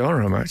County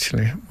Durham,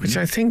 actually, which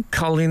I think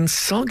Colin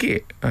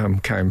Soggett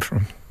came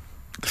from.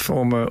 The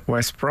former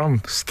West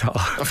Brom star.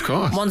 Of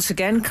course. Once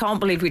again, can't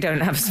believe we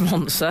don't have a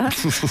sponsor.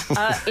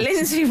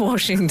 Lindsay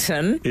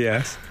Washington.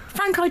 Yes.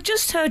 Frank, I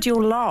just heard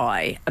your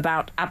lie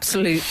about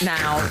Absolute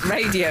Now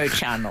radio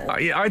channel.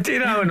 I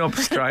did own up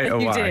straight You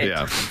away. did.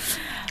 Yeah.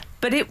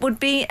 But it would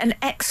be an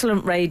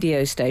excellent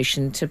radio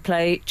station to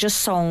play just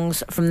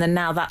songs from the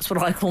Now That's What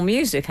I Call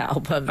Music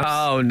albums.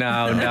 Oh,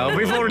 no.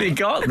 We've already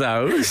got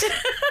those.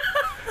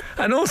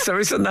 And also,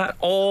 isn't that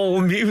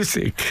all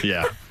music?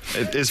 Yeah.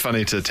 It is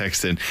funny to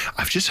text in,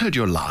 I've just heard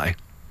your lie.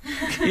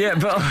 Yeah,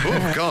 but...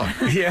 Oh, God.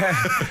 Yeah.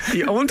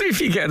 I wonder if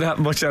you get that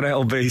much on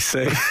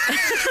LBC.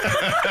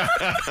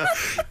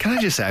 Can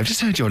I just say, I've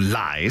just heard your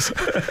lies.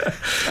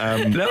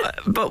 No,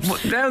 but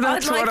now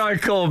that's I'd like- what I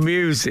call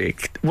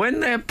music. When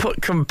they're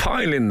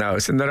compiling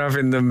those and they're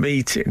having the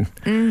meeting,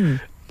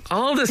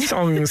 Are the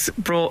songs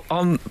brought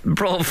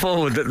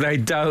forward that they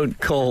don't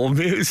call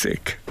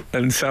music,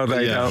 and so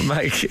they don't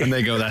make it? And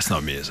they go, that's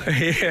not music.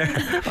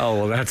 Yeah. Oh,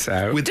 well, that's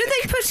out. Do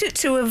they put it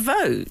to a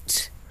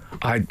vote?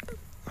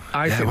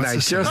 I think they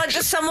just... Like,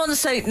 does someone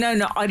say,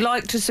 no, I'd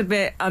like to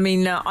submit... I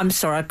mean, I'm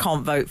sorry, I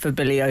can't vote for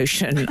Billy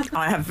Ocean.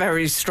 I have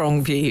very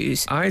strong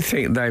views. I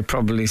think they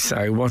probably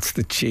say, what's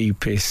the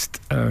cheapest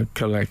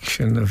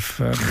collection of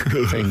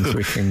things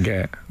we can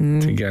get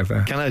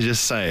together? Can I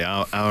just say,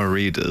 our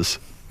readers,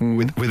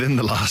 within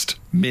the last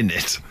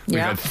minute, we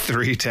had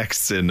 3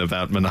 texts in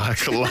about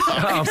maniacal laughs.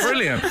 Oh,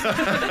 brilliant.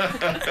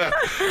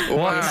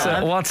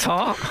 What's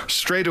hot?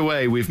 Straight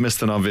away, we've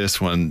missed an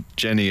obvious one.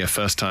 Jenny, a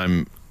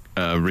first-time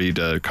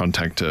reader,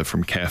 contactor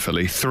from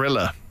Carefully.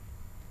 Thriller.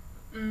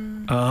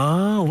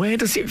 Oh, where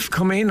does it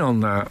come in on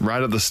that?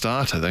 Right at the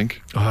start, I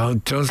think. Oh,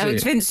 does it? Oh,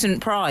 it's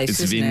Vincent Price, It's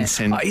isn't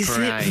Vincent it? Is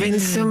Price. it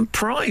Vincent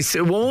Price,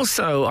 who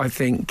also, I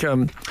think,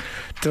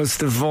 does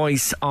the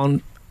voice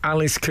on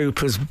Alice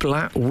Cooper's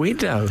Black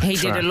Widow He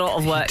track. did a lot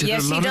of work. He did a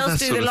Yes, he lot of does that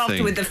do sort the of laughter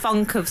thing. with the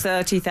funk of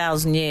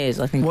 30,000 years,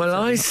 I think. Well,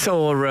 I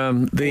saw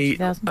the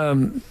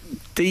 40,000?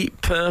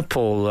 Deep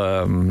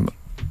Purple,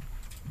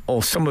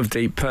 or some of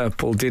Deep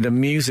Purple, did a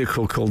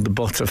musical called The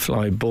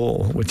Butterfly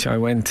Ball, which I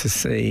went to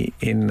see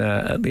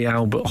at the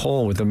Albert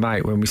Hall with a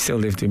mate when we still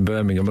lived in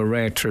Birmingham, a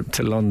rare trip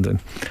to London.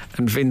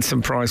 And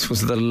Vincent Price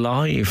was the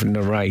live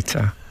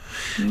narrator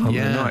on the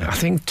night. I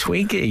think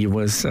Twiggy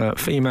was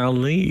female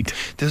lead.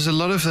 There's a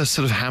lot of the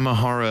sort of hammer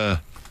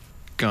horror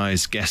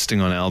guys guesting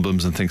on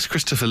albums and things.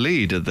 Christopher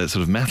Lee did that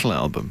sort of metal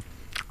album.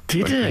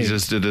 Did He he?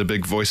 just did a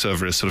big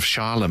voiceover as sort of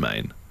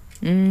Charlemagne.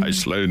 I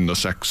slain the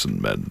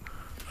Saxon men.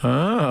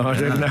 Oh, I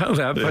didn't know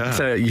that, but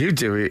Yeah. you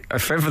do it.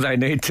 If ever they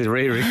need to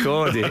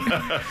re-record it,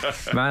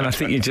 man, I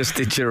think you just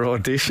did your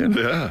audition.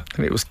 Yeah.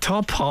 And it was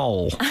top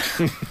hole.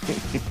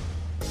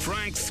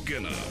 Frank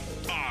Skinner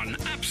on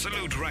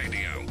Absolute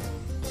Radio.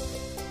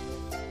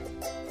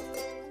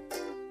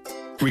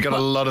 We got a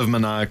lot of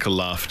maniacal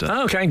laughter.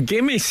 Okay,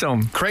 give me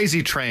some.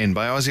 Crazy Train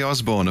by Ozzy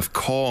Osbourne, of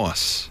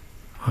course.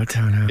 I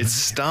don't know. It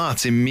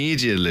starts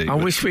immediately. I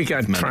with- wish we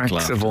had with manic tracks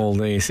laughter. of all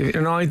these. In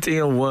an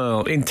ideal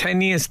world, in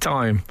 10 years'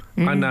 time,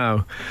 I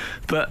know,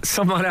 but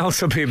someone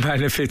else will be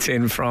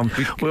benefiting from.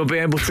 We'll be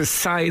able to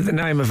say the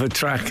name of a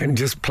track and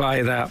just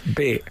play that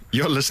bit.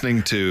 You're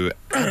listening to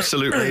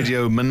Absolute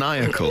Radio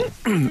Maniacal.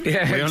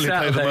 Yeah, We only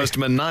play the most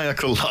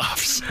maniacal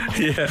laughs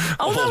Yeah.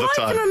 all Although the I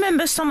time. can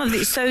remember some of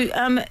these. So,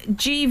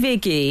 G.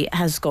 Viggy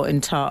has got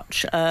in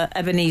touch.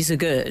 Ebenezer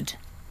Good.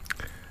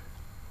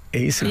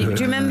 He's a Do you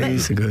good. remember-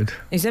 He's a good.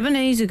 Is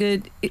Ebenezer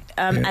Good?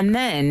 And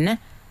then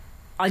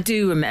I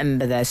do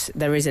remember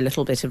there is a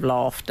little bit of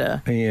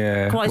laughter.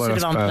 Yeah. Quite sort I of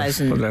suppose.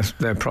 unpleasant. Well,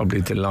 they're probably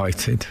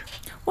delighted.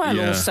 Well,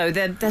 Yeah. also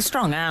they're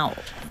strung out,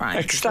 right?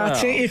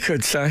 Ecstatic, you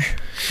could say.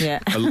 Yeah.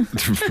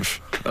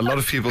 A lot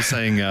of people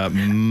saying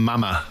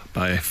Mama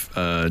by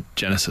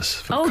Genesis.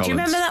 Phil Oh, Collins. do you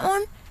remember that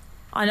one?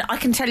 I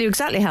can tell you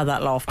exactly how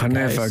that laughter I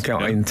goes. never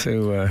got Yeah.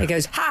 into. It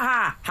goes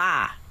ha ha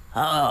ha.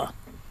 Oh,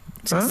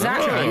 it's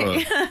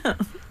exactly.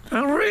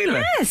 Oh, really?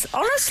 Yes,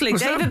 honestly,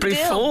 Was David that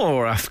Baddiel.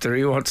 before or after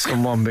he watched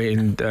someone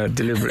being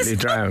deliberately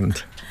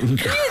drowned? Can you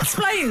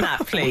explain that,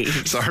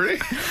 please? Sorry?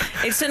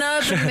 It's an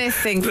urban myth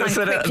thing. Frank,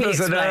 quickly There's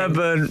an explain.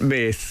 urban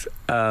myth,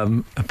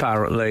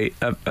 apparently.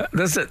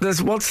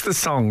 There's what's the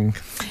song?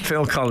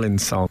 Phil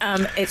Collins song.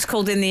 It's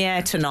called "In the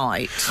Air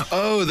Tonight."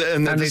 Oh,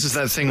 and this it's- is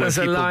that thing where there's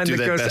a people line do that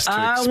their goes, best to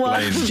I explain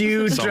watched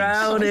you songs.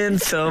 drown in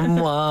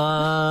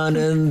someone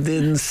and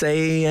didn't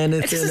say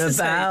anything doesn't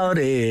say- about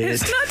it. It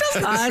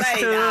doesn't I say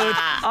stood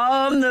that.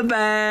 on the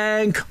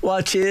bank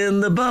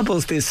watching the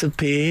bubbles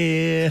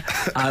disappear.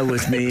 I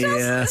was near,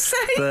 doesn't say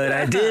but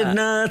I that. did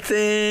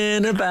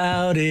nothing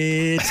about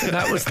it.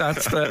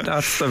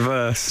 That's the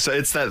verse. So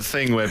it's that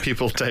thing where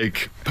people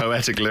take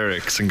poetic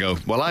lyrics and go,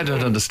 well, I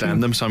don't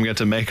understand them, so I'm going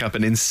to make up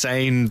an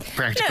insane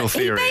practical No, he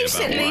theory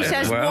basically about why.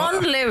 says Well-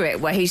 one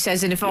lyric where he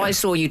says, "And if I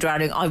saw you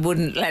drowning, I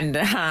wouldn't lend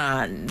a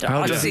hand."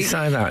 How I'd does he see-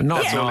 say that?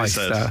 Not Yeah. nice.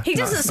 That's all he says. He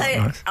doesn't Not say,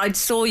 nice. "I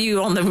saw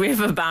you on the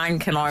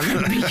riverbank and I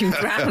remember you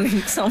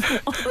drowning someone."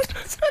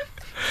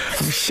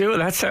 I'm sure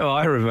that's how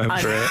I remember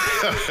it.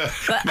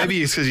 But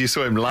Maybe it's because you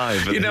saw him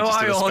live. and You they know, just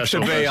I did a ought to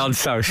special be version. on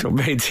social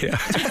media.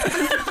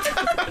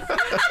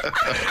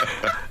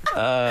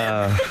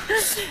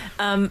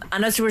 and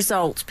as a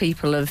result,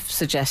 people have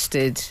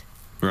suggested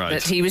Right.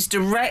 that he was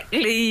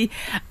directly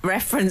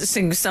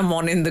referencing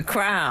someone in the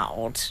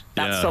crowd.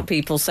 That's Yeah. what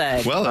people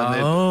say. Well,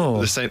 and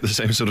Oh. the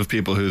same sort of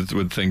people who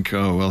would think,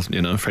 oh, well,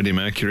 you know, Freddie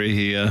Mercury,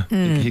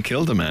 he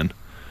killed a man.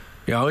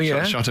 Oh,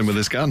 yeah. Shot him with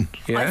his gun.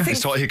 Yeah. I think-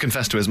 It's what he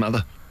confessed to his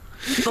mother.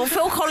 Well,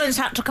 Phil Collins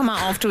had to come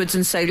out afterwards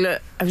and say, "Look,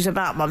 it was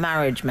about my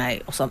marriage,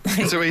 mate," or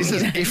something. So he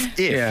says, if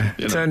Yeah,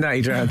 you know, turned out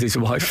he drowned his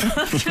wife.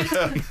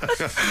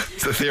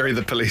 it's the theory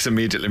the police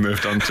immediately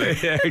moved on to.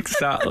 Yeah,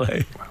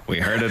 exactly. We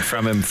heard it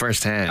from him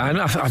firsthand.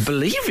 And I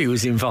believe he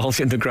was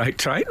involved in the Great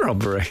Train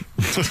Robbery.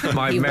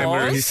 My He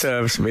memory was.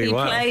 serves me He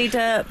well. played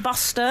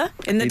Buster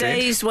in the He did.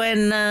 days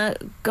when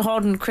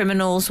hardened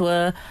criminals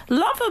were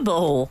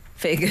lovable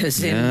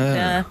figures in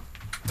Yeah.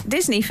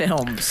 Disney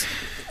films.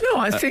 No,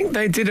 I think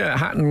they did a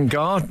Hatton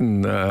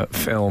Garden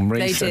film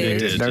recently,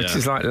 did, which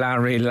is like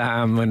Larry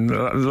Lamb and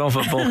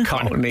lovable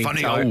Cockney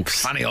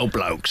types. Funny old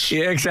blokes.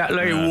 Yeah,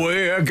 exactly.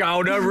 We're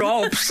gonna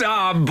rob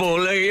some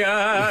bullion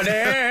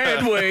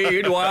and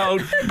we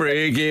won't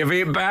give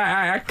it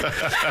back.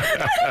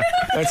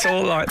 It's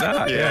all like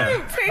that,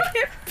 yeah.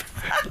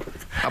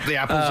 Up the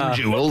apples and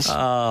jewels.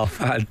 Oh,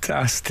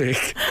 fantastic.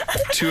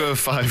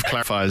 205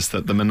 clarifies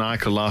that the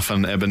maniacal laugh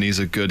on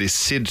Ebenezer Good is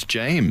Sid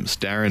James,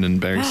 Darren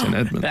and Barry St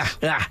Edmunds.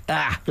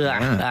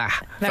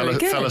 Very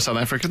good. Fellow South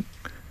African.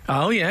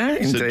 Oh, yeah,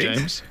 indeed. Sid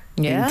James.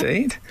 Yeah.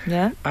 Indeed.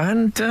 Yeah.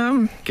 And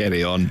Get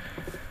it on.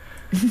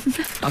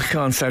 I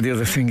can't say the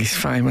other thing he's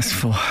famous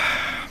for.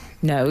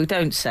 No,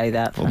 don't say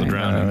that. All the Frank.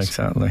 drownings.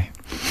 Exactly.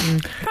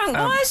 Frank,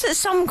 why is it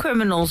some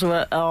criminals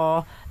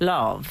are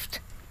loved?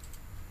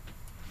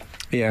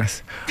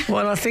 Yes.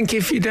 Well, I think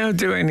if you don't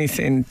do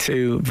anything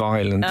too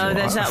violent, Oh,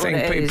 is that I think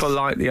what it people is?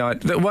 like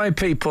the way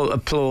people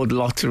applaud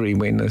lottery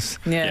winners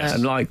Yeah.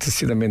 and like to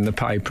see them in the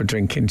paper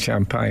drinking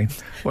champagne,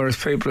 whereas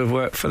people who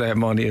work for their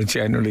money are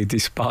generally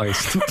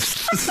despised.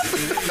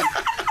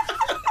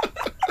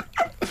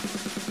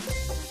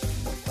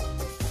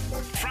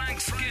 Frank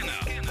Skinner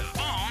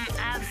on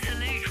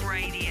Absolute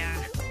Radio.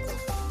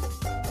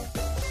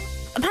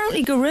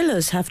 Apparently,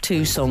 Gorillaz have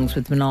 2 songs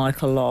with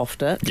maniacal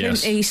laughter: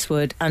 Yes. Clint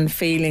Eastwood and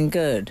 "Feeling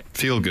Good."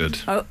 Feel good.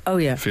 Oh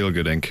yeah. Feel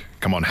good, Inc.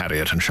 Come on,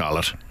 Harriet and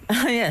Charlotte.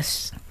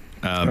 Yes.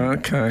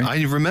 Okay.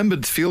 I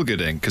remembered Feel Good,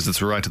 Inc. because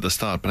it's right at the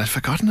start, but I'd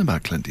forgotten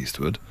about Clint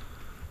Eastwood.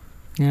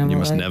 Yeah, You well,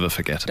 must never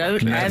forget about Don't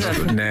Clint ever.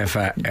 Eastwood.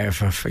 Never,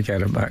 ever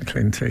forget about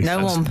Clint Eastwood.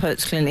 No one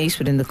puts Clint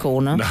Eastwood in the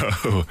corner.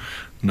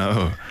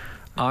 No.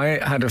 I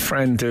had a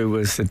friend who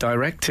was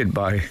directed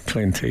by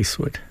Clint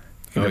Eastwood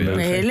in Oh, a yeah.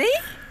 movie. Really?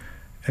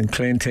 And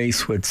Clint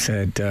Eastwood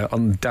said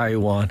on day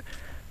one,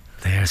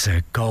 "There's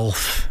a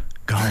golf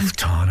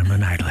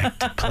tournament I'd like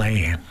to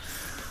play in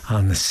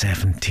on the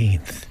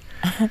 17th.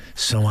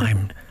 So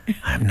I'm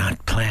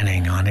not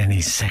planning on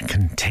any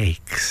second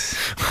takes."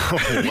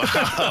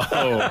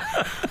 Wow.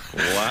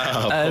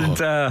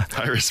 And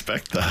I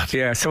respect that.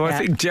 yeah, so I Yeah.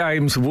 think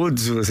James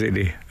Woods was in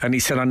it, and he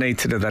said, "I need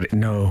to do that."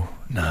 No,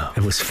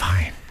 it was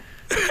fine.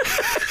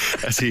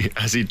 As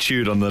he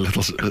chewed on the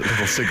little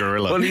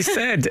cigarillo. Well, he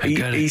said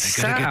he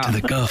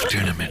sat. golf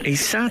tournament. He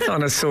sat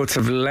on a sort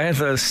of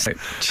leather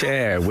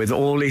chair with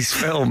all his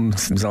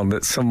films on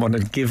that someone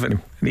had given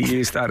him, and he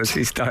used that as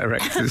his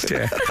director's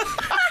chair.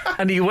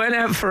 And he went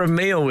out for a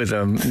meal with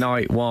them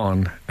night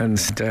one and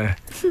said,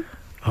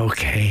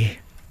 "Okay,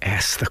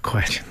 ask the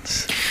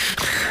questions."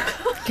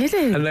 Did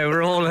he? And they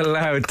were all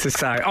allowed to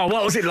say, "Oh,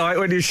 what was it like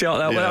when you shot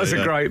that? Well, Yeah, that was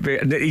yeah. a great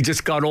bit." And he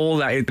just got all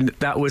that.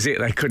 That was it.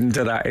 They couldn't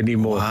do that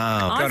anymore.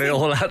 Wow. Got it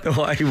all out the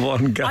way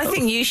one go. I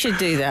think you should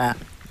do that.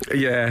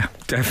 Yeah,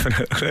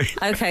 definitely.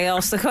 Okay,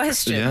 ask the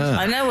questions. Yeah.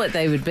 I know what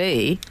they would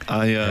be.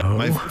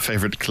 My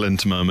favourite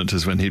Clint moment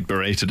is when he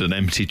berated an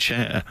empty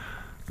chair,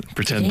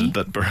 pretended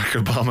that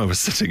Barack Obama was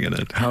sitting in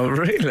it. Oh,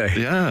 really?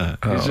 Yeah,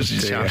 he was Oh,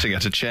 just dear. shouting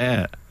at a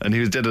chair, and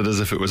he did it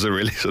as if it was a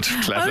really sort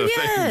of clever Oh thing.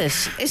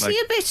 yes. Is Like- he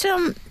a bit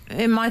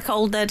in my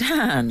cold dead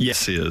hand?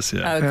 Yes, he is.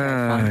 Yeah, Okay.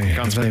 Fine. Aye,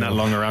 can't spend that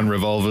long around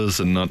revolvers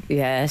and not.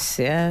 Yes.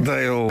 Yeah.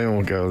 They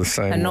all go the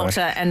same And way. not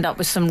to end up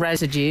with some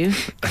residue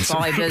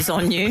fibres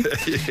on you.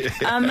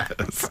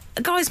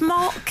 Guys,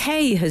 Mark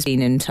Kay has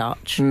been in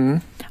touch.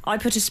 I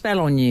put a spell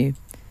on you.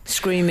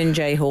 Screaming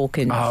Jay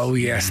Hawkins. Oh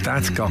yes,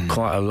 that's got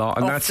quite a lot,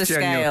 and Off that's the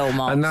scale,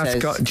 Mark and that's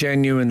says. got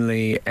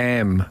genuinely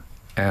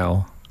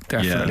ML,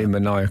 definitely Yeah.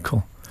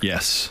 maniacal.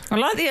 Yes, I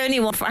like the only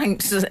one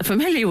Frank's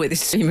familiar with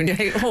is Screaming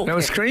Jay Hawkins. Now,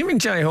 Screaming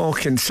Jay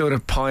Hawkins sort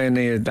of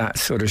pioneered that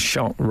sort of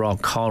shock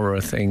rock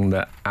horror thing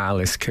that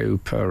Alice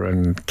Cooper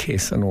and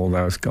Kiss and all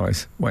those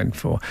guys went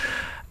for.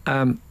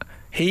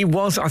 He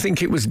was, I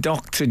think it was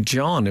Dr.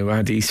 John who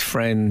had his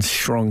friend's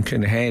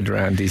shrunken head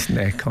around his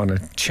neck on a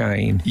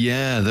chain.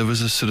 yeah, there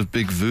was a sort of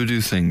big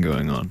voodoo thing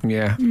going on.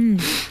 Yeah.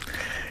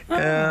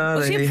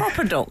 Was he a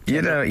proper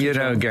doctor? You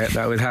don't get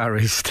that with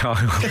Harry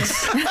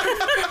Styles.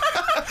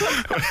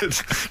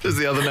 There's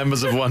the other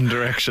members of One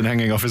Direction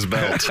hanging off his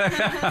belt.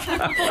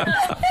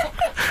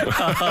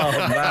 Oh,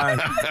 man.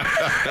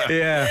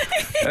 Yeah.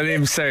 And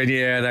him saying,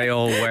 yeah, they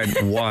all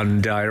went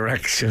one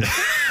direction.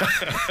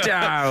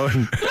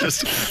 Down.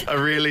 Just a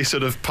really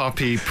sort of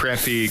poppy,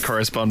 preppy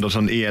correspondent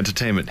on E!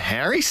 Entertainment.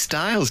 Harry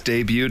Styles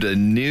debuted a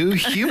new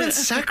human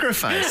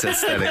sacrifice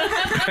aesthetic.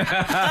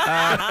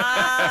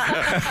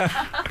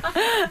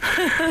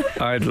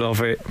 I'd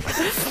love it.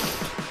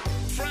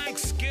 Frank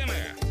Skinner,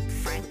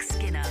 Frank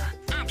Skinner.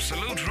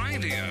 Absolute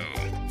Radio.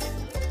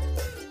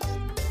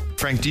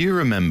 Frank, do you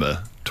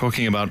remember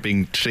talking about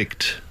being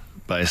tricked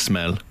by a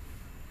smell?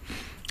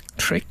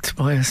 Tricked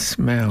by a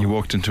smell. You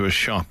walked into a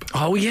shop.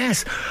 Oh,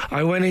 yes.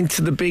 I went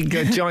into the big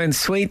giant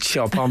sweet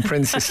shop on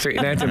Princess Street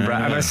in Edinburgh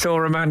and I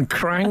saw a man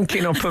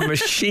cranking up a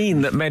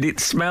machine that made it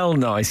smell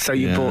nice, so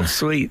you Yeah, bought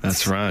sweets.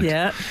 That's right.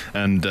 Yeah.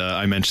 And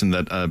I mentioned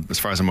that, as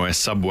far as I'm aware,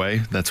 Subway,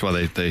 that's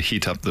why they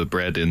heat up the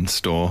bread in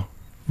store.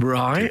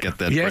 Right. Get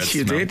that yes, bread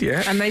you smell. did,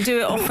 yeah. And they do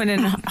it often in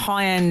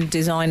high-end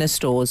designer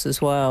stores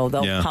as well.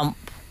 They'll Yeah. pump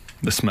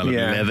The smell of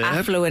Yeah. leather.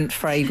 Affluent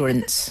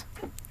fragrance.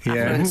 Yeah.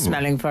 Affluent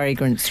smelling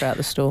fragrance throughout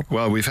the store.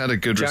 Well, we've had a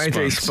good JD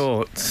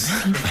response.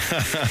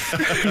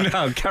 Sports.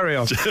 No, carry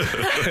on.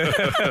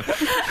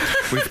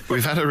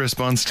 We've had a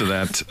response to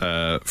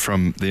that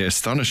from the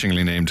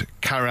astonishingly named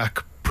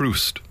Carac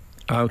Proust.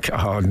 Okay.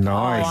 Oh, Oh,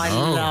 nice. I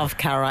love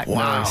Carac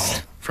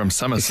Proust. From Is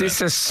Somerset.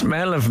 this a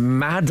smell of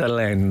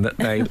Madeleine that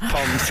they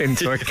pumped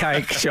into a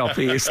cake shop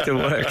he used to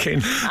work in?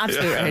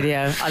 Absolute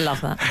radio. I love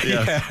that.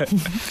 Yes.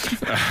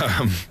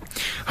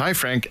 Hi,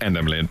 Frank and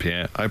Emily and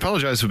Pierre. I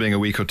apologise for being a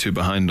week or two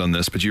behind on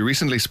this, but you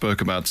recently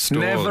spoke about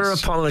stores. Never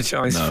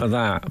apologise No. for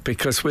that,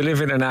 because we live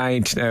in an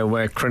age now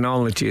where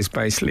chronology has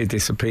basically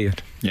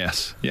disappeared.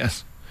 Yes.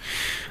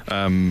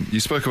 You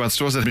spoke about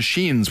stores that have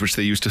machines which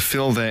they use to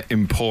fill their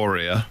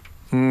emporia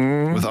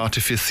with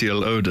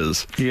artificial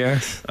odours.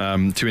 Yes.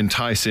 To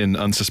entice in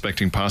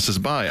unsuspecting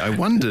passers-by. I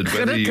wondered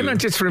whether Can I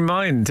just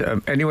remind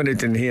anyone who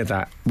didn't hear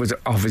that, was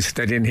obvious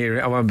they didn't hear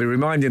it, I won't be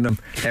reminding them.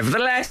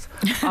 Nevertheless,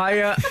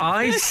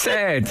 I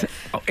said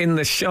in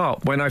the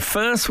shop, when I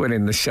first went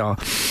in the shop,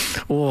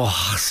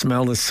 I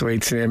smell the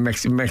sweets in here.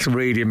 It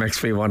really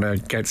makes me want to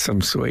get some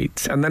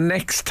sweets. And the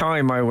next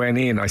time I went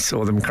in, I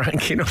saw them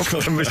cranking up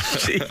the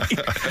machine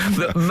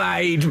that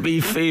made me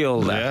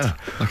feel that. Yeah,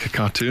 like a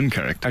cartoon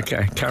character.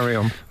 Okay, carry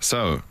on.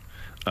 So,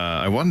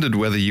 I wondered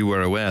whether you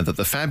were aware that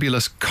the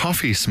fabulous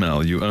coffee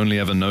smell you only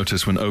ever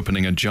notice when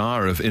opening a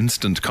jar of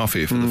instant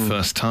coffee for the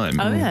first time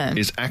Oh, yeah.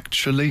 is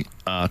actually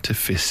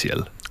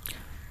artificial.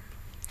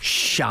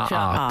 Shut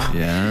up. up.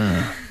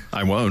 Yeah,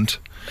 I won't.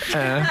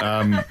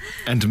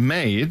 And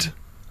made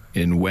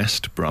in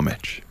West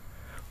Bromwich,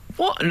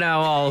 What?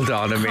 Now, hold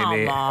on a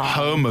minute.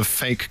 home of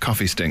fake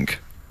coffee stink.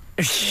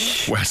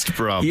 West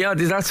Brom. Yeah,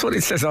 that's what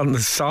it says on the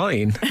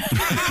sign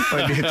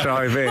when you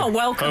drive in. Oh,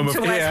 welcome Home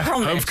to of, West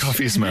home Bromwich. of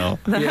coffee smell.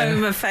 The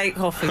home of fake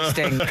coffee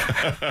stink.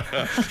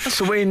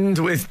 Twinned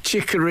with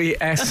chicory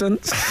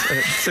essence.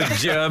 It's a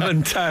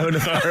German town.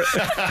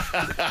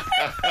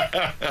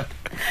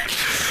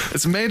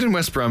 It's made in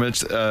West Bromwich,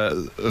 so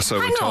we're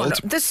Hang on, told.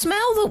 the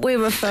smell that we're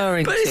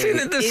referring But to isn't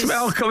it the is-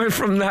 smell coming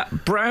from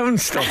that brown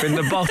stuff in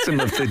the bottom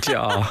of the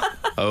jar?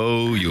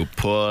 Oh, you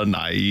poor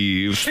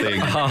naive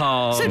thing.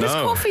 Oh, So does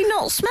no. coffee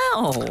not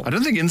smell? I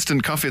don't think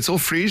instant coffee, it's all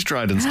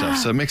freeze-dried and stuff,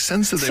 so it makes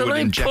sense that they so would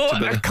they inject a put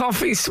bit a of...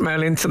 coffee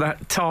smell into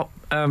that top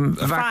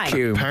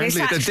vacuum. Apparently This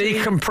The actually-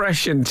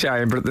 decompression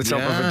chamber at the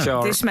top of Yeah. a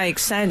jar. This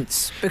makes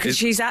sense because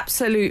she's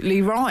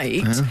absolutely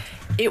right.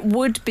 It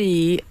would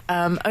be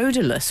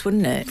odourless,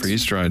 wouldn't it?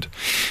 Freeze-dried.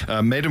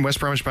 Made in West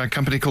Bromwich by a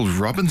company called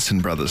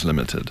Robinson Brothers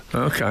Limited.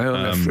 Okay,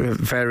 well,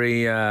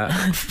 very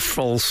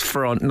false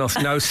front.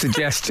 No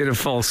suggestion of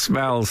false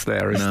smells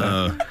there, is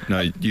there?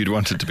 No, you'd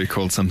want it to be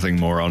called something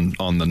more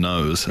on the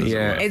nose. As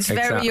Yeah. it were. It's very,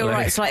 Exactly. you're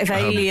right. It's like if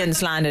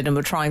aliens landed and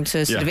were trying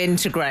to sort of Yeah.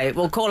 integrate.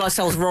 We'll call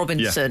ourselves Yeah.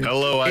 Robinson.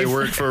 Hello, I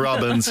work for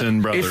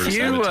Robinson Brothers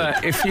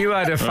Limited. If you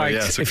had a fake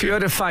yes, if okay. you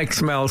had a fake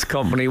smells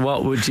company,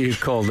 what would you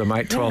call them?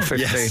 8, 12,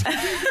 15. Yes.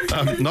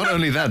 Not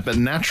only that, but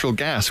natural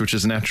gas, which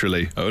is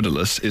naturally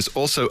odorless, is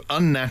also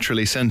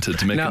unnaturally scented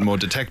to make it more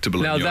detectable.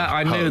 No, in your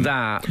I knew home.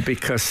 that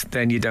because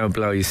then you don't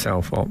blow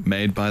yourself up.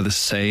 Made by the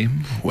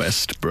same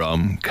West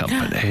Brom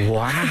company.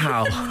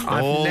 Wow,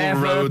 All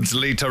roads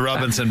lead to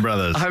Robinson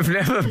Brothers. I've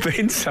never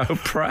been so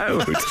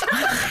proud.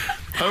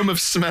 Home of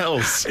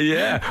smells.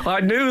 Yeah, I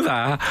knew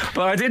that,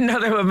 but I didn't know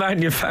they were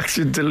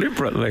manufactured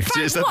deliberately.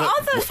 Is that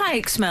What the- other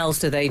fake smells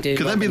do they do?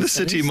 Could that be the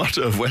Robinsons? city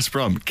motto of West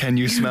Brom? Can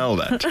you smell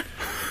that?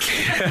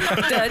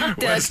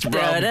 West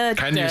Brom,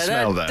 can you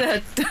smell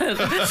that?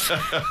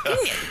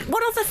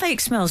 What other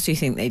fake smells do you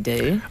think they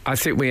do? I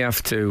think we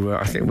have to.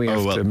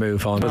 well. To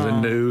move on to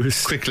the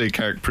news. Quickly,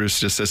 Carrick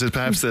Proust just says,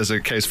 perhaps there's a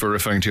case for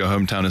referring to your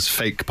hometown as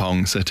Fake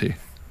Pong City.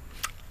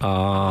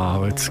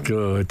 Oh, it's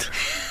good.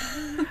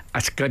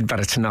 That's good, but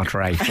it's not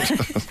right.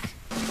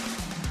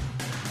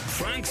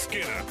 Frank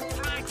Skinner.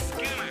 Frank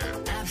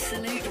Skinner.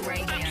 Absolute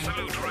Radio.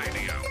 Absolute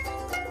Radio.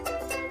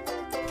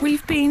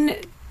 We've been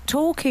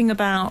talking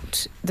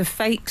about the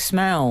fake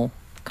smell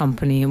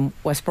company in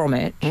West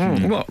Bromwich.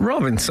 What,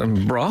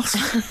 Robinson Bros?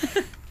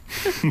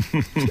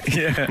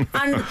 Yeah.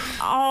 And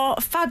our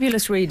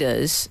fabulous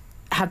readers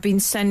have been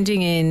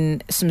sending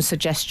in some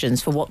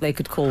suggestions for what they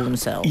could call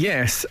themselves.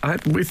 Yes,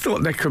 we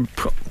thought they could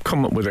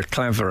come up with a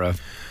cleverer,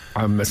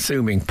 I'm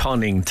assuming,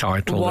 punning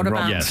title What than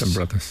about- Robinson Yes.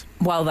 Brothers.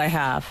 Well, they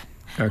have.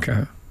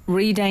 Okay.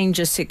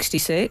 Redanger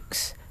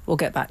 66, we'll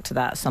get back to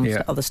that some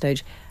Yeah. other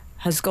stage,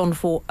 has gone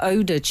for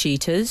odour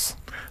cheaters.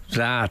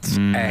 That's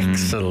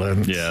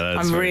excellent. Yeah,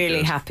 that's I'm very really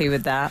good. happy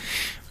with that.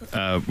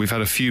 We've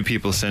had a few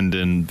people send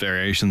in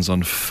variations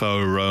on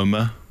faux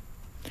Roma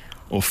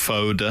or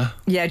Foda,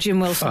 Yeah, Jim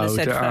Wilson has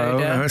said Oh,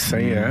 Foda. I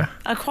see, yeah.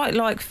 I quite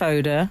like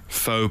Foda.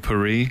 Faux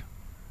Paris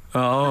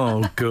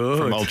Oh, good.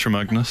 from Ultra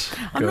Magnus,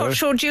 I'm not Good.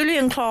 sure.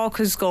 Julian Clark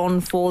has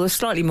gone for the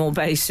slightly more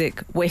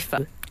basic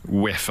Whiffo.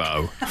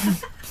 Whiffo.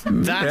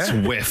 That's Yeah.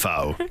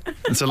 Whiffo.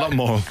 It's a lot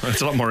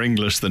more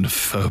English than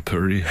faux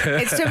Paris.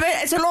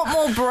 It's a lot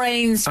more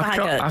brains I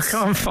faggots.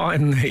 can't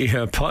find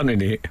the pun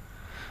in it.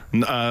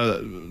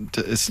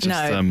 It's just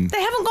No,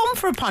 they haven't gone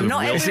for a pun.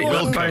 Not Is it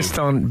everyone. Is it based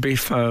on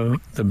Biffo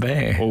the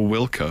bear? or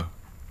Wilco.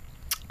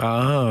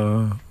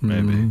 Oh,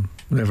 Maybe.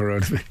 Never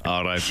heard of it.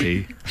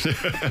 R.I.P.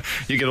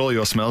 You get all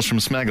your smells from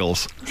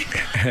Smeggles.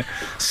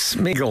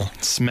 Smiggle.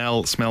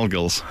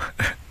 Smellgles.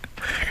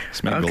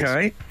 Smeggles.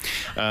 Okay.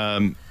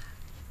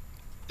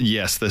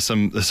 Yes, there's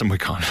some I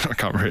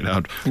can't read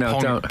out.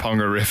 No, don't.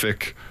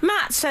 Pongerific.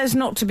 Matt says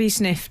not to be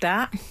sniffed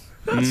at.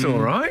 That's all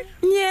right.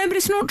 Yeah, but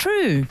it's not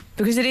true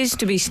because it is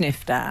to be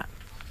sniffed at.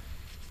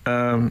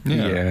 Yeah.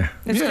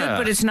 It's Yeah. good,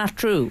 but it's not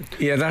true.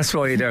 Yeah, that's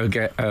why you don't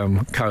get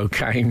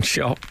cocaine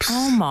shops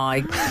Oh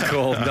my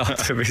called not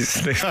to be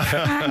sniffed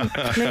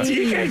at. Do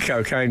you get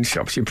cocaine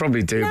shops? You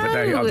probably do, but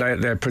No.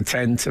 they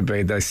pretend to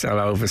be. They sell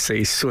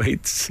overseas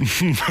sweets.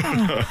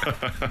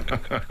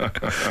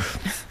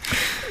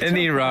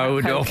 Any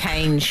road up.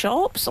 cocaine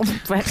shops on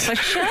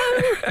breakfast show.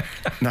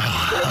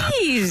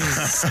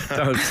 Please.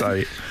 Don't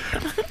say it.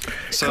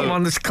 So,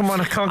 Come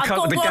on, I can't I've cope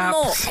got with the one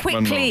more. gaps.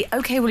 Quickly.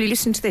 Okay, will you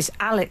listen to this?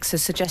 Alex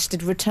has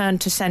suggested return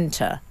to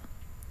centre.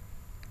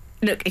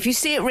 Look, if you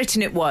see it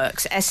written, it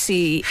works.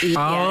 SCENT.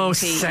 Oh,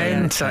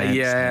 centre,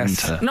 yes.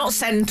 Centre. Not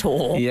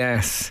centaur.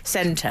 Yes.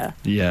 Centre.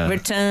 Yeah.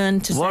 Return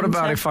to centre. What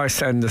about if I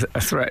send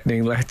a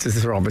threatening letter to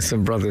the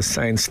Robinson Brothers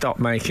saying stop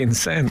making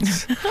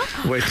sense?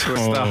 Which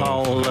was the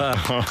whole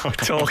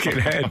talking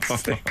heads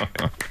thing.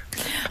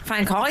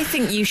 Frank, I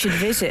think you should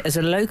visit as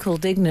a local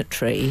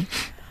dignitary.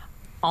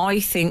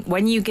 I think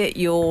when you get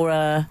your,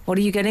 what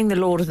are you getting? The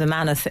Lord of the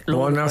Manor? Well,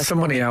 Lord no, of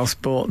somebody else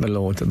bought the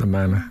Lord of the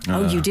Manor.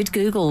 Oh, you did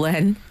Google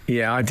then?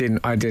 Yeah, I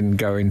didn't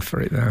go in for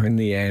it though. In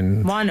the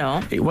end, Why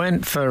not? it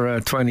went for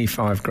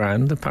 25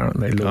 grand.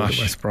 Apparently, Lord Gosh.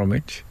 of West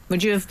Bromwich.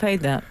 Would you have paid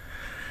that?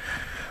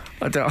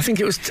 I think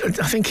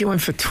it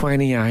went for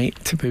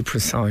 28 to be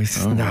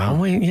precise. Oh, no,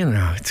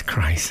 wow. it's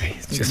crazy.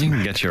 It's just You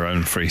can get your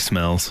own free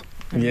smells.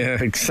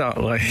 yeah,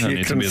 exactly. Don't You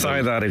need to can be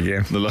say the- that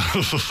again. The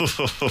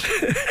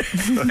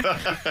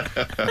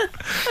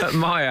At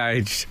my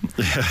age,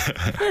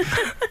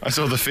 I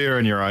saw the fear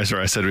in your eyes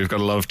where I said we've got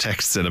a lot of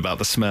texts in about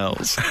the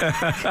smells.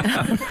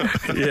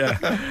 yeah.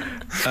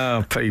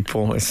 Oh,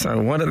 people.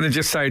 So why don't they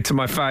just say it to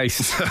my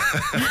face?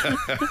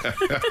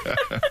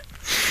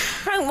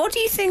 Frank, what do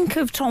you think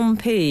of Tom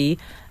P?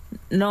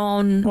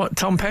 What,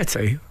 Tom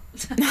Petty?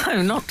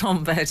 No, not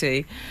Tom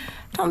Petty.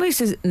 Tom P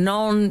says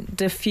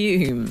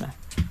non-diffume.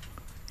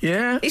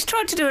 Yeah. He's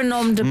tried to do a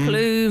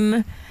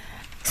nom-de-plume.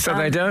 So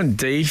they don't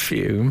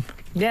defume,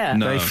 Yeah.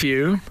 No. they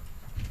fume.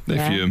 They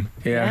Yeah. fume.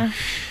 Yeah.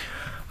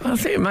 I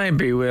think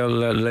maybe we'll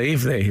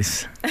leave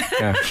these.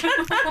 Yeah.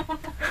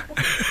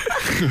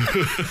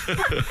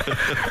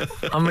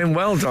 I mean,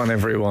 well done,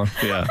 everyone.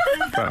 Yeah.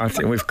 But I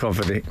think we've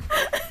covered it.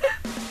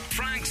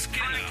 Frank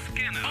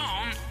Skinner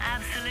on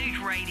Absolute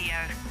Radio.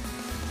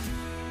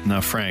 Now,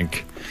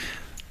 Frank,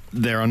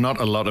 there are not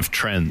a lot of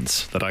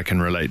trends that I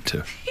can relate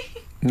to.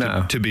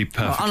 No. To be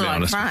perfectly Unlike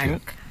honest Frank.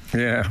 with you.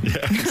 Yeah.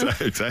 Yeah,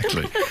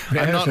 exactly.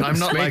 Yeah,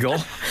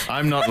 Smiggle.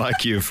 I'm not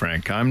like you,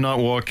 Frank. I'm not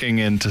walking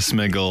into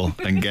Smiggle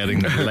and getting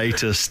the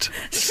latest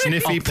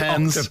sniffy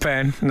pens The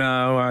pen.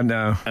 No, I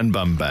know. and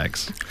bum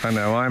bags. I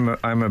know.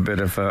 I'm a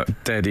bit of a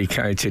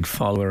dedicated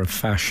follower of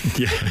fashion.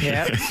 Yeah.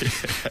 Yeah.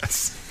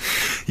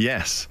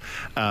 Yes.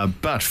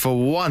 But for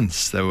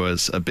once, there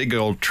was a big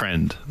old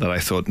trend that I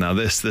thought, now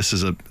this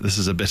is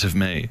a bit of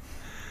me.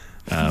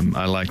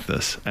 I like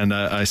this. And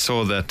I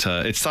saw that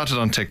it started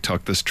on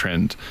TikTok, this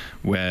trend,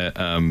 where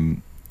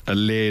a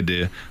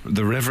lady,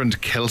 the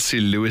Reverend Kelsey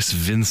Lewis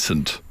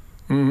Vincent,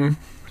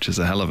 which is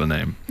a hell of a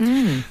name,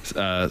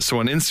 saw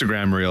an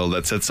Instagram reel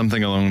that said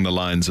something along the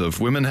lines of,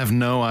 women have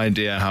no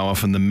idea how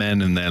often the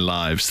men in their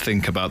lives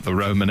think about the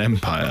Roman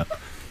Empire.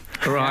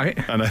 Right.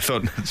 And I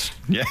thought,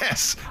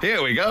 yes,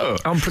 here we go.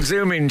 I'm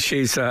presuming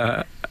she's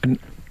an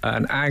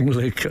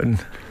Anglican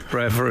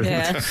reverend.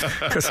 Yes.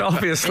 Because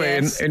obviously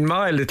Yes. in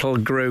my little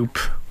group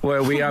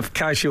where we have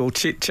casual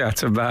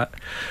chit-chat about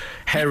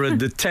Herod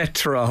the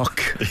Tetrarch,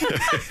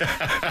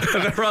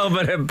 the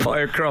Roman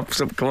Empire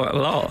crops up quite a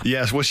lot.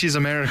 Yes, well, she's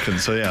American,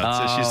 so yeah,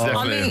 so she's I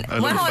definitely mean, a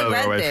little when I further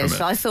read away this,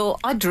 from it. I thought,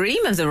 I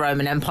dream of the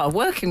Roman Empire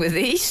working with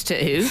these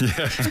two.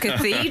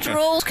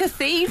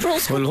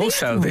 Cathedrals. Well,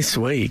 also this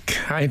week,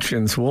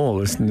 Hadrian's Wall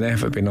has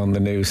never been on the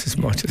news as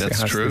much as That's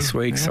it has true. this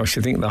week. So I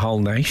should think the whole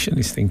nation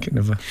is thinking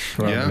of a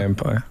Roman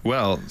Empire.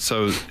 Well,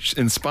 so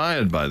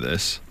inspired by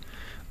this,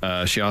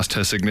 she asked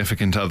her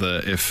significant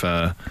other if,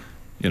 how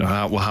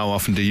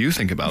often do you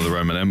think about the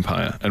Roman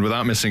Empire? And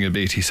without missing a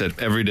beat, he said,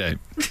 every day.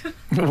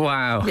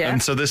 Wow. Yeah.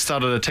 And so this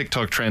started a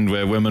TikTok trend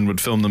where women would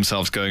film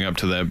themselves going up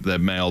to their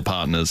male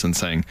partners and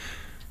saying,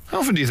 how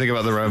often do you think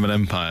about the Roman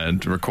Empire?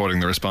 And recording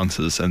the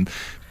responses. And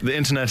the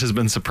internet has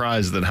been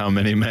surprised at how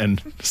many men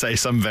say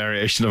some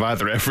variation of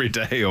either every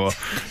day or,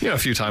 a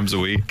few times a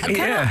week. Can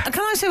Yeah.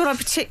 I say what I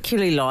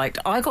particularly liked?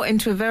 I got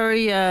into a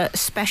very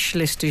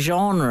specialist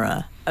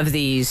genre of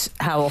these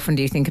how often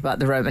do you think about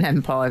the Roman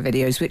Empire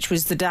videos, which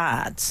was the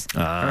dads.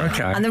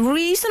 Okay. And the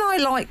reason I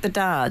liked the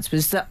dads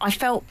was that I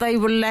felt they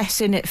were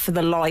less in it for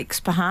the likes,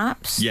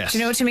 perhaps. Yes. Do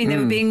you know what I mean? They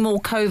were being more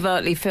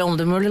covertly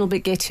filmed and were a little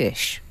bit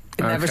gittish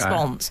in their Okay.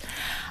 response.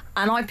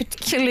 And I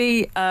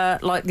particularly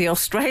like the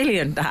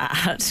Australian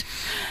dad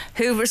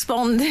who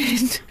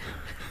responded.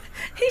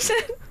 He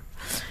said,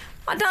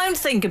 I don't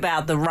think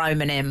about the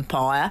Roman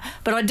Empire,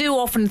 but I do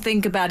often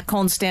think about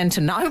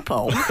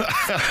Constantinople.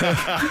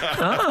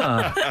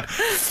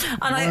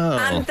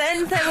 And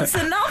then there was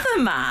another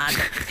man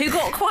who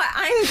got quite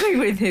angry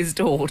with his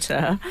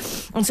daughter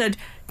and said,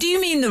 do you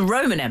mean the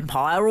Roman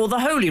Empire or the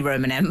Holy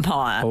Roman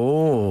Empire?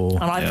 Oh.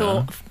 And I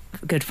thought,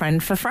 good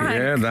friend for Frank.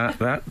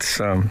 Yeah,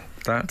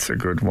 that's a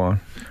good one.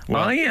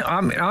 Well,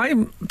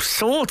 I'm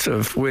sort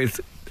of with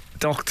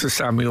Dr.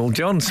 Samuel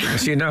Johnson,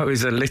 as you know,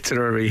 is a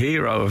literary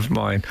hero of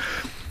mine,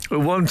 who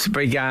once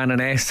began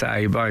an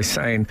essay by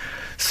saying,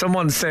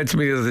 someone said to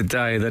me the other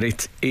day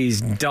that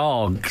his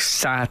dog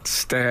sat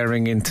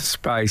staring into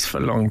space for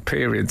long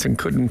periods and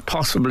couldn't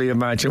possibly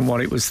imagine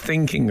what it was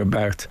thinking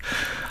about.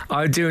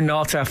 I do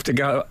not have to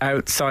go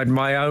outside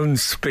my own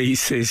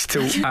species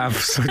to have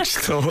such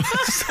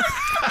thoughts.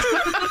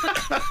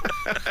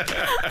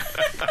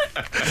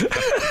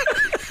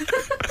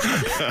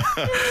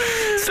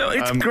 So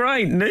it's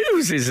great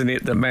news, isn't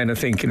it, that men are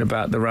thinking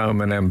about the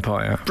Roman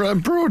Empire?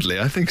 Broadly,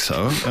 I think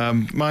so.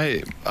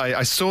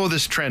 I saw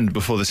this trend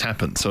before this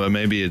happened, so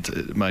maybe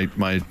my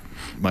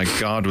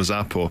guard was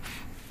up,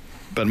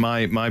 but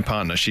my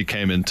partner, she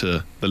came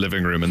into the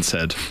living room and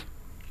said,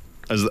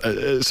 as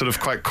sort of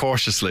quite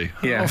cautiously,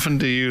 how often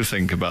do you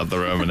think about the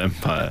Roman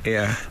Empire?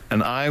 Yeah.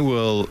 And I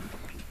will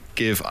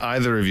give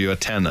either of you a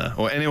tenner,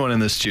 or anyone in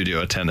the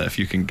studio a tenner, if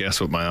you can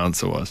guess what my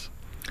answer was.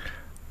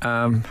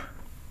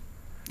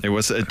 It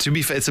was, to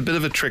be fair, it's a bit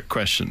of a trick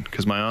question,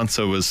 because my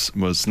answer was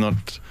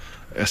not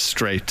a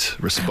straight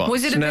response.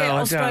 Was it a bit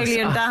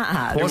Australian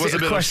dad? Was it a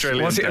bit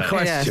Australian Was it a dad?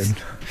 question?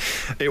 Yes.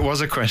 It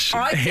was a question.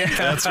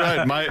 That's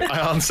right.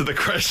 I answered the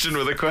question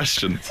with a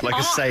question, like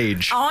a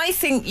sage. I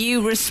think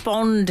you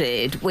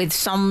responded with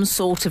some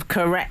sort of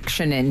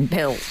correction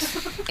built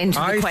into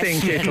the question. I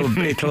think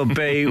it'll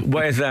be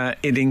whether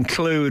it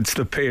includes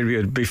the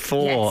period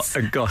before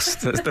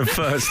Augustus, the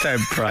first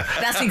emperor.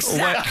 That's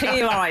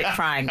exactly right,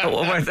 Frank.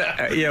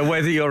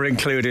 Whether you're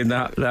including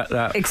that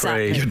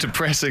Exactly. free. You're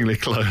depressingly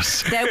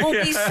close. There will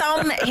be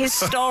some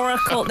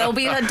historical. There'll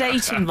be a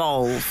date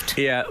involved.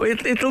 Yeah,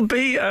 it'll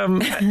be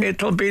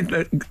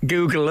the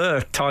Google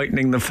Earth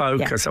tightening the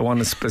focus. I want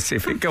a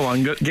specific. Go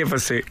on, give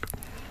us it.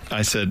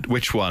 I said,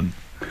 which one?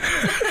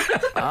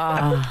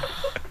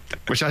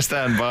 Which I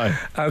stand by.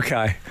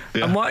 Okay.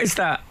 Yeah. And what is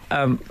that?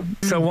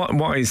 So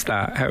what is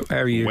that? How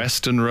are you?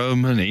 Western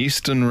Roman,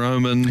 Eastern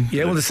Roman.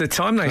 Yeah, well, there's a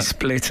time they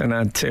split and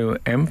had two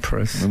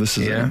emperors. Well, this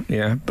is it.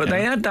 Yeah. But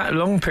they had that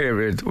long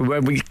period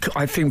where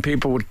I think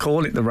people would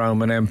call it the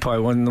Roman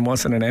Empire when there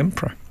wasn't an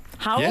emperor.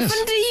 How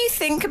often do you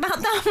think about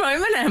the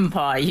Roman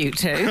Empire, you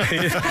two?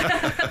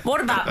 What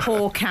about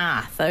poor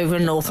Kath over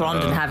in North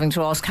London having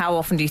to ask, how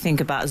often do you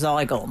think about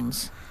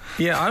Zygons?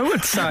 Yeah, I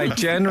would say,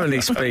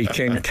 generally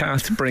speaking,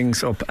 Kath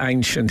brings up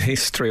ancient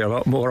history a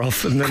lot more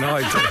often than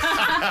I do.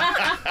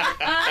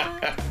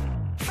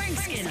 Frank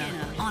Skinner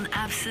on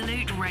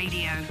Absolute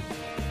Radio.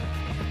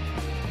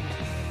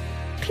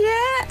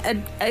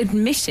 Pierre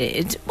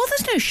admitted, well,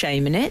 there's no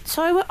shame in it,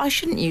 so I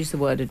shouldn't use the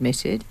word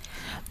admitted,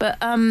 but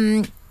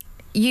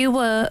you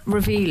were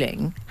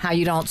revealing how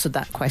you'd answered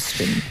that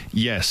question.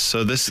 Yes,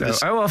 so this...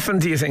 How often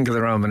do you think of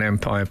the Roman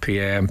Empire,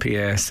 Pierre? And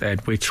Pierre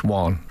said, which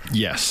one?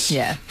 Yes.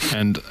 Yeah.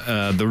 And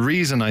the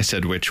reason I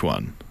said which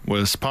one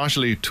was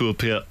partially to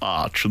appear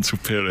arch and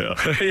superior,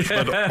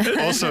 but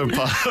also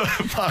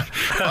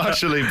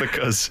partially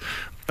because...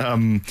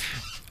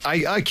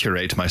 I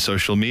curate my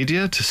social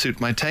media to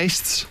suit my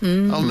tastes.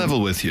 Mm-hmm. I'll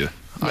level with you.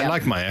 I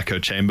like my echo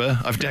chamber.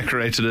 I've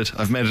decorated it.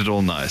 I've made it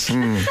all nice.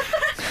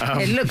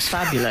 It looks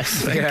fabulous.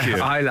 Thank you.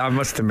 I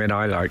must admit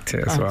I liked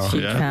it as well.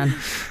 You can.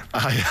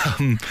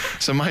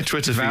 So my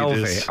Twitter Velvet.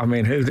 feed is... I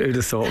mean, who'd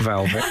have thought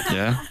velvet?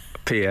 Yeah.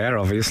 Pierre,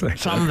 obviously.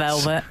 Some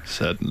velvet.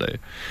 Certainly.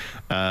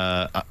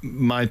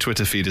 My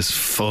Twitter feed is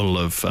full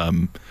of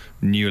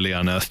newly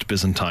unearthed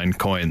Byzantine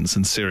coins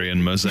and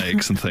Syrian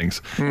mosaics and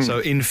things. So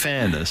in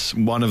fairness,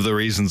 one of the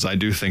reasons I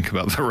do think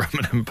about the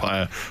Roman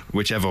Empire,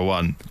 whichever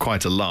one,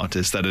 quite a lot,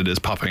 is that it is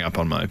popping up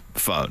on my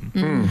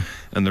phone.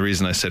 And the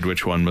reason I said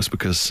which one was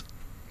because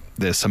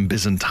there's some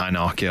Byzantine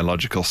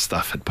archaeological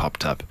stuff had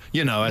popped up,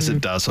 as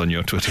it does on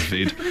your Twitter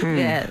feed.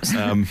 Yes.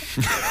 And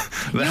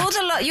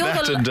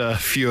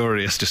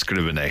furious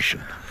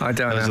discrimination. I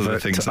don't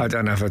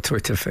have a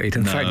Twitter feed,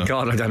 and thank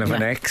God I don't have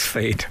an X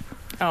feed.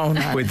 Oh,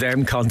 no. With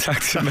them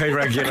contacting me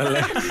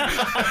regularly.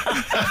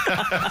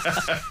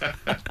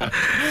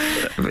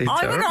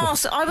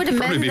 I would amend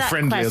Probably be that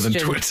friendlier question.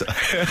 than Twitter.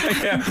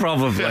 Yeah,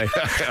 probably.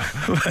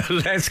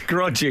 Less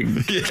grudging.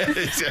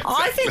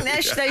 I think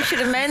they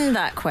should amend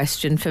that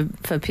question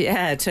for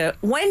Pierre to,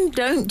 when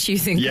don't you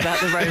think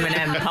about the Roman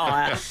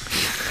Empire?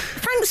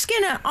 Frank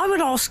Skinner, I would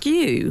ask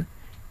you,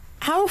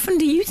 how often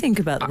do you think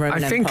about the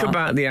Roman Empire? I think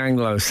about the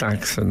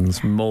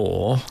Anglo-Saxons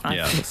more.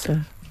 I think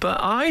so. But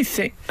I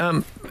think...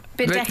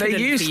 bit decadent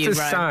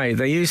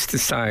They used to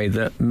say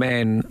that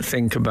men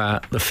think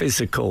about the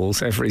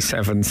physicals every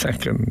 7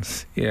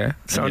 seconds. Yeah.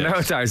 So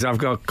nowadays I've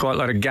got quite a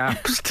lot of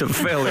gaps to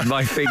fill in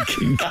my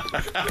thinking.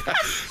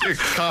 You're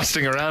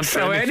casting around.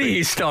 So any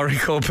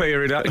historical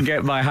period I can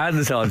get my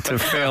hands on to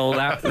fill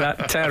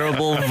that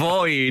terrible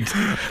void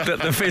that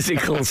the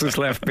physicals has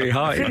left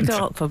behind. Pretty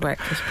dark for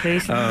breakfast,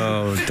 please.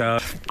 Oh,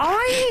 dark.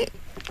 I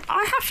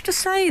have to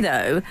say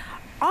though,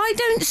 I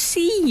don't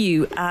see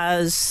you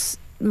as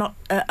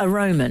a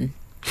Roman.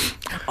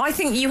 I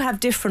think you have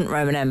different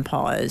Roman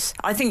empires.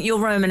 I think your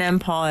Roman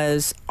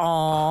empires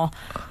are,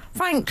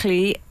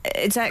 frankly,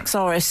 it's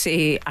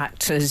ex-RSC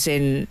actors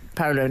in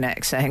polo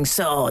necks saying,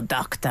 "So,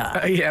 doctor."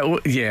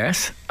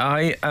 Yes.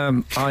 I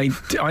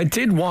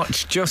did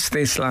watch just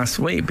this last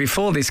week.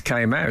 Before this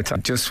came out, I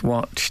just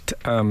watched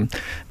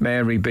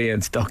Mary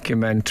Beard's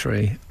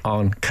documentary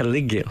on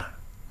Caligula.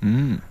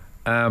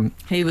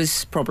 He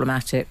was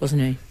problematic,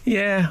 wasn't he?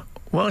 Yeah.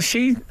 Well,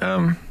 she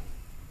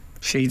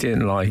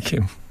didn't like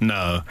him.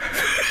 No.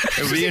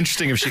 It would be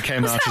interesting if she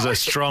came out as a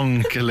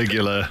strong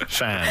Caligula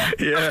fan.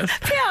 Yeah.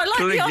 Yeah, I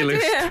like the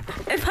idea.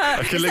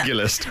 A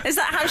Caligulist. Is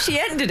that how she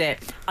ended it?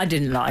 I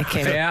didn't like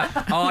him. Yeah,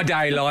 I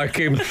don't like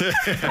him.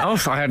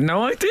 Oh, I had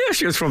no idea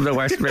she was from the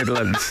West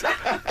Midlands.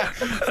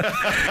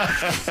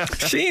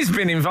 She's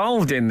been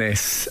involved in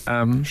this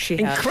She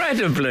has.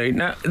 incredibly.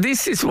 Now,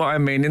 this is what I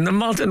mean. In the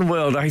modern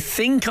world, I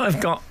think I've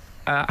got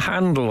a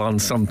handle on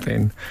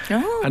something,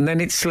 and then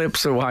it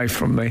slips away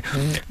from me.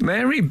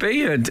 Mary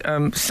Beard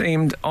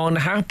seemed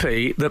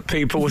unhappy that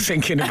people were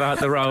thinking about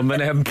the Roman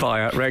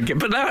Empire regularly,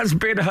 but that's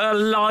been her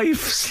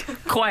life's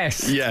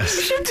quest.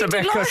 Yes. To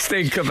make us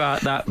think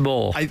about that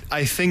more.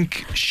 I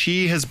think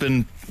she has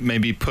been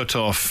maybe put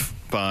off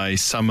by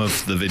some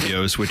of the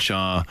videos which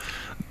are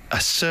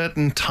a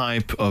certain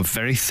type of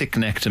very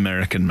thick-necked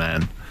American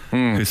man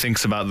who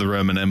thinks about the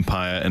Roman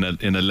Empire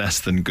in a less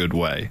than good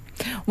way.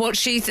 What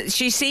she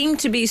seemed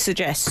to be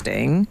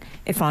suggesting,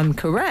 if I'm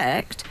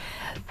correct,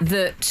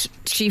 that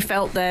she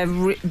felt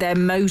their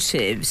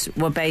motives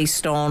were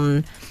based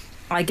on,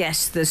 I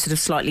guess, the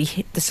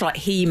slight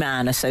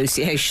He-Man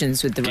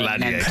associations with the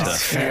Roman Gladiator. Empire.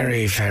 It's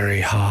very,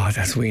 very hard,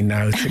 as we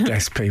know, to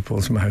guess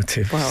people's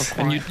motives. Well,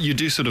 And you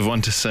do sort of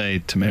want to say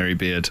to Mary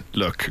Beard,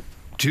 look,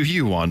 do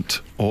you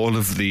want all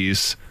of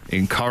these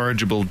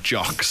incorrigible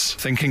jocks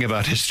thinking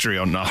about history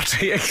or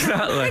not?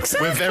 Exactly.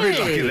 We're very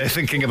lucky they're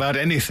thinking about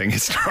anything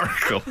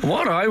historical.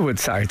 What I would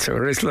say to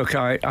her is, look,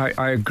 I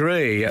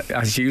agree,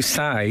 as you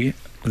say,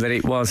 that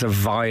it was a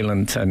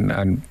violent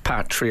and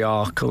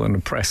patriarchal and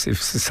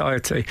oppressive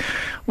society,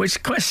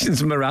 which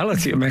questions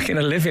morality and making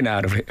a living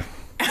out of it.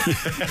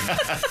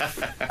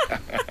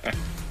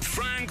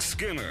 Frank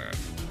Skinner.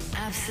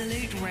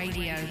 Absolute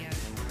Radio.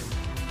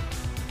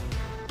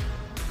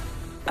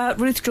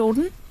 Ruth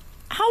Jordan,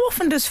 how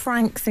often does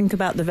Frank think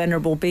about the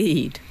Venerable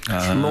Bede?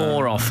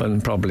 More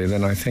often, probably,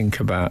 than I think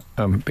about,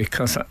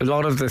 because a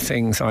lot of the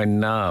things I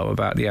know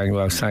about the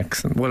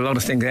Anglo-Saxon, well, a lot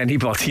of things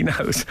anybody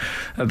knows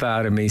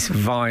about him is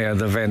via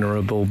the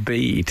Venerable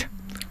Bede.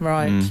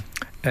 Right.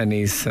 And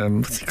his,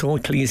 what's he called,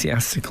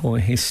 ecclesiastical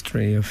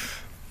history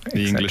of...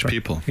 The English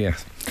people.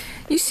 Yes.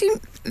 You see,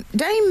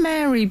 Dame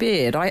Mary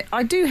Beard,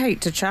 I do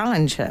hate to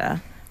challenge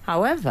her,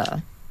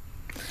 however...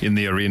 In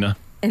the arena.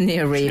 In the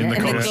arena, In the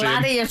in the Colosseum.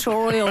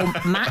 gladiatorial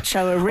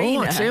macho arena.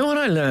 Oh, I tell you what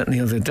I learnt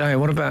the other day.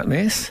 What about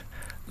this?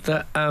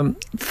 That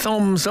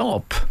thumbs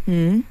up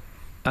meant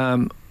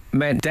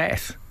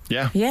death.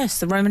 Yeah. Yes,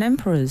 the Roman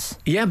emperors.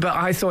 Yeah, but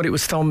I thought it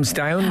was thumbs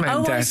down meant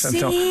Oh, I death. see.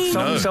 thought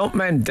thumbs up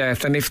meant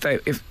death, and if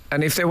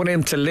they wanted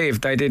him to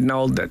live, they didn't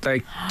know that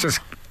they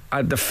just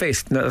had the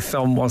fist, that the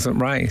thumb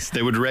wasn't raised.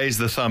 They would raise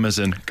the thumb as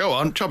in, go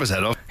on, chop his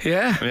head off.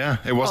 Yeah. Yeah,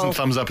 it wasn't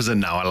thumbs up as in,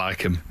 no, I like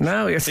him.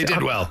 No, yes, He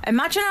did well.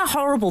 Imagine how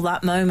horrible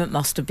that moment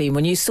must have been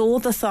when you saw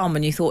the thumb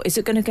and you thought, is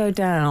it going to go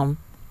down?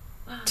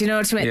 Do you know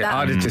what I mean? Yeah,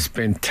 I'd have just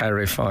been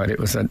terrified. It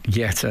was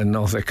yet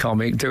another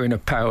comic doing a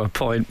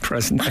PowerPoint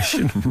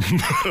presentation.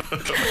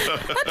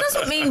 That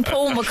doesn't mean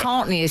Paul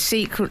McCartney is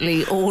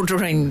secretly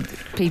ordering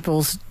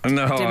people's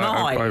No,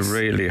 demise. I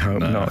really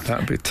hope not.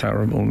 That'd be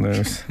terrible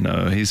news.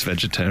 No, he's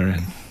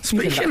vegetarian.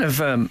 Speaking of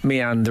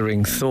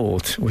meandering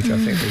thought, which I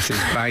think this is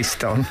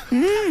based on,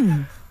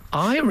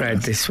 I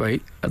read this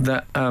week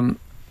that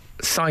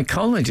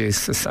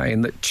psychologists are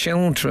saying that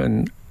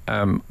children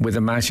with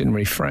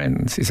imaginary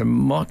friends is a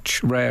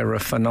much rarer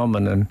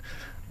phenomenon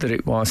than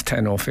it was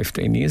 10 or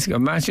 15 years ago.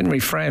 Imaginary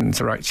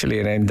friends are actually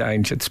an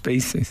endangered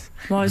species.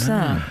 Why is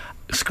that?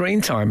 Screen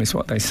time is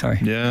what they say.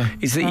 Yeah.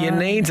 Is that you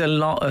need a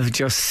lot of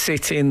just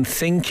sitting,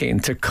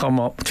 thinking to come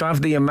up, to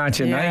have the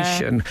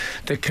imagination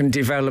that can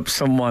develop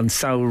someone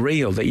so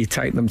real that you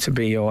take them to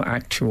be your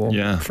actual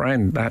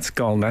friend. That's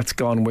gone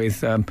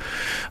with, while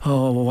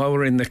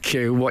we're in the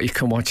queue, you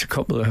can watch a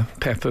couple of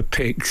Peppa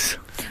Pigs.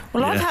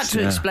 Well, I've had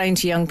to explain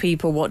to young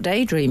people what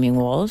daydreaming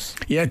was.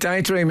 Yeah,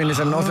 daydreaming is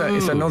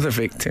another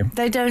victim.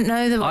 They don't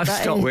know that. I've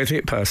stopped with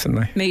it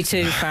personally. Me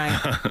too,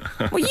 Frank.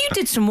 Well, you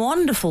did some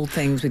wonderful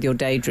things with your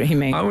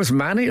daydreaming. I was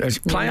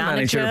player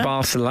manager at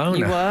Barcelona.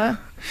 You were?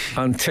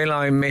 Until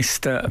I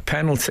missed a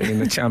penalty in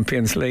the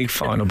Champions League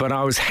final, but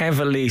I was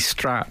heavily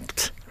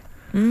strapped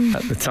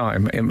at the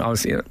time. I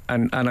was,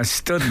 and I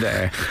stood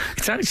there.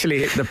 It's actually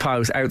hit the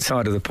post,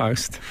 outside of the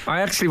post.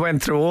 I actually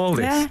went through all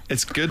this. Yeah.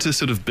 It's good to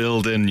sort of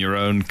build in your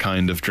own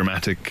kind of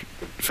dramatic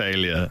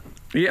failure.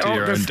 Yeah, to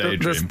your own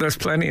daydream. There's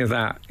plenty of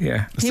that.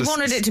 Yeah, You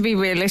wanted it to be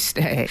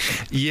realistic.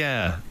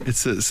 Yeah,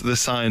 it's the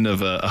sign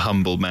of a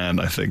humble man,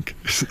 I think.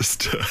 Is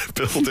to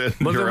build in.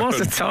 Well, your there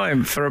was own. a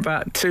time for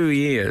about 2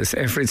 years.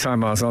 Every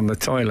time I was on the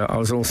toilet, I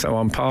was also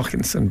on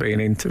Parkinson being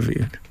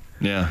interviewed.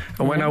 Yeah.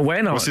 And when I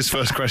went on, What's his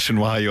first question?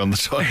 Why are you on the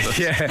toilet?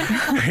 yeah,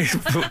 his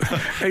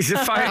first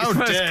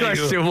dare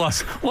question you.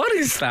 was, "What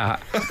is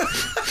that?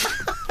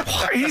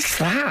 What is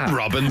that?"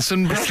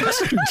 Robinson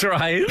Brothers.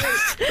 Drives.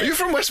 Are you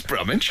from West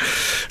Bromwich?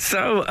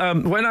 So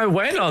when I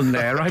went on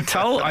there,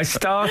 I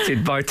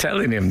started by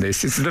telling him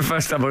this. This is the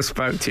first time I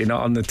spoke to you,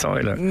 not on the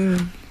toilet.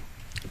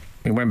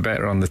 It went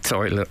better on the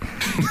toilet.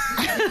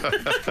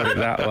 Put it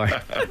that way.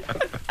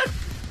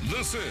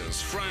 This is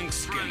Frank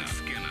Skinner.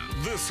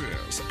 This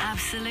is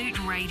Absolute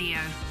Radio.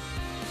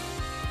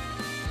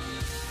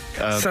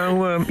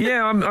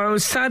 I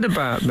was sad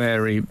about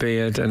Mary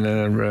Beard and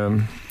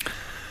her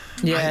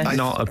Yeah.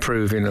 not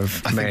approving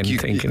of I men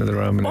think thinking of the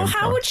Roman Well,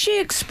 Empire. how would she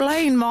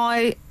explain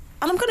my,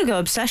 and I'm going to go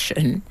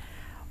obsession,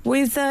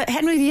 with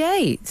Henry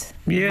VIII?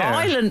 Yeah.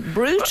 Violent,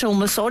 brutal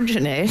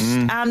misogynist,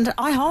 and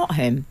I heart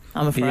him,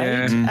 I'm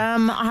afraid. Yeah.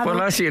 I have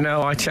Well, as you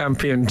know, I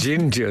champion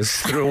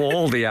gingers through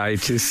all the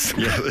ages.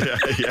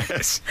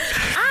 Yes.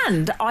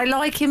 and I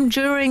like him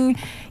during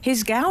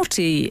his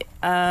gouty,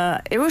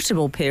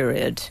 irritable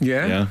period.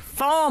 Yeah.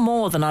 Far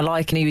more than I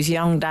like when he was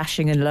young,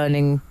 dashing and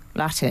learning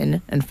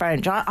Latin and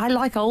French. I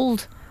like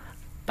old.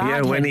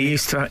 Yeah, when he Henry.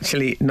 used to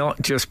actually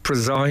not just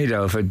preside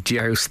over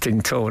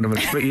jousting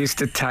tournaments, but he used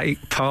to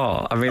take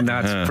part. I mean,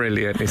 that's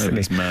brilliant, isn't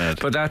It's it? mad.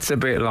 But that's a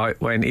bit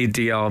like when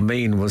Idi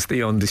Amin was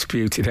the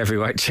undisputed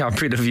heavyweight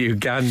champion of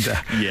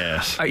Uganda.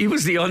 Yes. He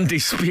was the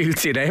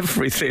undisputed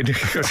everything,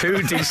 because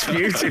who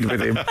disputed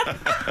with him?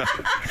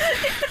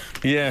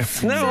 Yeah.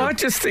 No, I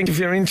just think if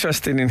you're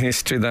interested in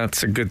history,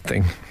 that's a good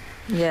thing.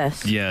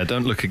 Yes. Yeah,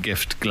 don't look a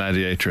gift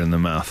gladiator in the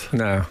mouth.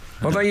 No.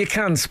 Although you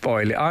can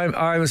spoil it.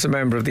 I was a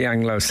member of the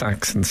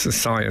Anglo-Saxon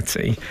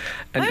Society.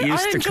 And it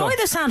used I to enjoy come...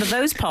 the sound of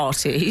those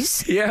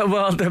parties. Yeah,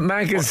 well, the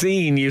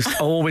magazine used to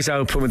always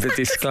open with the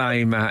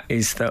disclaimer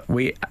is that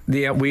we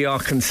are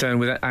concerned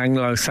with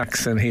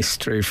Anglo-Saxon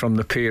history from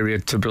the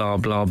period to blah,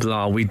 blah,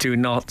 blah. We do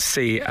not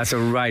see it as a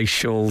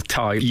racial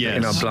type,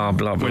 Yes. blah,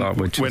 blah, blah.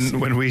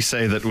 When we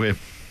say that we're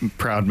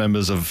proud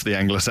members of the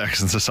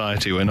Anglo-Saxon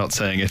Society, we're not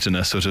saying it in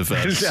a sort of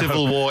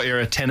Civil War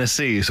era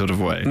Tennessee sort of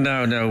way.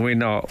 No, we're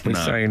not. We're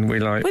saying we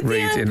like With the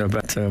reading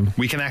about...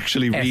 We can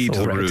actually read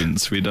the Ethelred.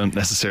 runes. We don't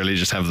necessarily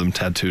just have them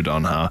tattooed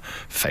on our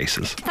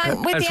faces.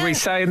 As we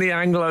say in the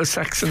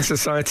Anglo-Saxon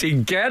Society,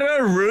 get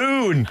a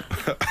rune!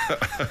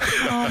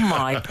 Oh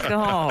my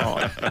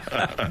God.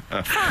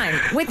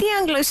 Frank, with the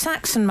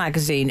Anglo-Saxon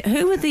magazine,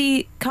 who were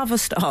the cover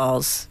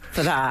stars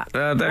for that? They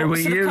What were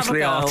sort of cover usually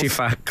girls?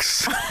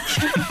 artifacts,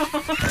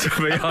 to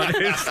be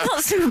honest.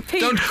 Not some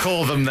people. Don't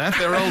call them that.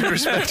 They're old,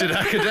 respected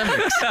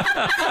academics.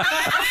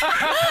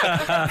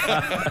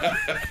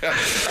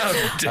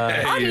 How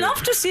dare I'd you.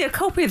 love to see a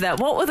copy of that.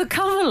 What were the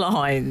cover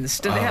lines?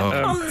 Do they have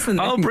puns and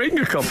I'll things? bring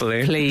a couple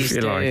in, Please if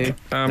you do.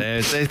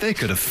 like. They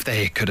could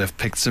have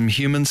picked some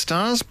human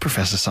stars,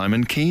 Professor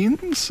Simon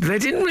Keynes. They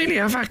didn't really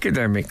have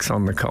academics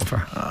on the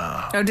cover.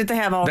 Oh, did they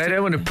have art? They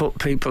don't want to put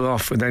people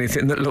off with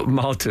anything that looked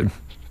modern.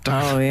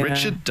 Oh, yeah.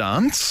 Richard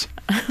Dance.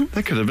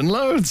 There could have been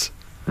loads.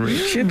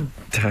 Richard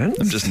dance?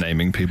 I'm just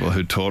naming people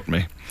who taught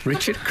me.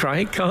 Richard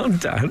Craig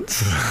can't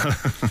dance.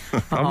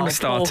 I'm going to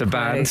start poor a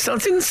band. Craig.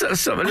 Something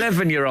some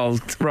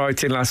 11-year-old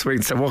writing last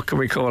week said, what can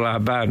we call our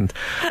band?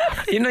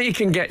 You know, you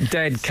can get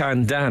Dead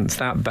Can Dance,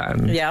 that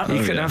band. Yeah. You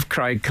Oh, can yeah. have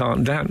Craig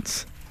Can't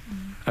Dance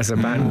as a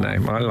band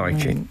name. I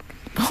like it.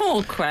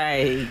 Poor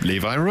Craig.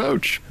 Levi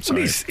Roach. But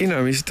Sorry.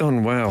 he's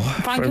done well.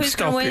 Frank, who's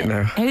Stop going it to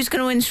now. win? Who's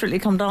going to win Strictly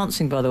Come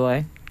Dancing, by the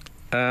way?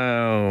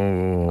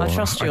 Oh, I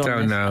trust you on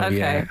don't this. know Okay,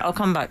 yet. I'll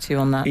come back to you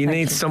on that. You Thank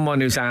need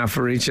someone who's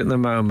average at the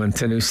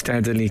moment and who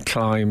steadily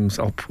climbs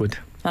upward.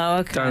 Oh,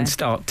 okay. Don't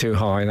start too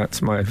high.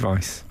 That's my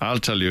advice. I'll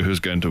tell you who's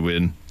going to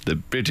win. The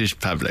British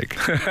public.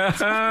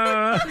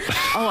 Oh,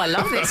 I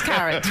love this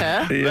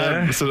character.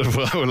 Yeah. Sort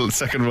of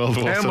Second World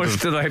War. How sort much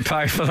of, do they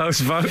pay for those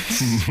votes?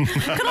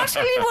 Can I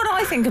tell you what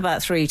I think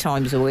about 3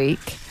 times a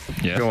week?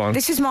 yeah. Go on.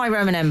 This is my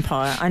Roman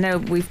Empire. I know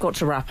we've got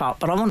to wrap up,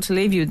 but I want to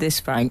leave you with this,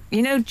 Frank.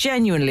 You know,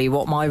 genuinely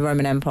what my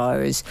Roman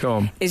Empire is? Go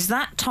on. Is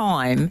that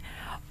time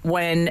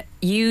when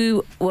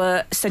you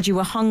said you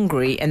were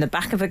hungry in the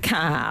back of a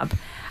cab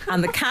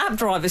and the cab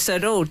driver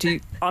said, "Oh,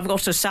 I've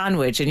got a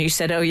sandwich," and you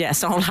said, "Oh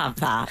yes, I'll have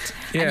that."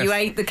 Yes. And you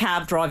ate the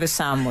cab driver's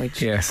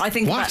sandwich. Yes. I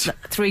think What? about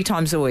 3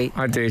 times a week.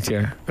 I did,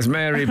 yeah. As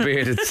Mary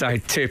Beard would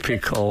say,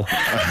 typical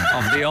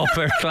of the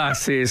upper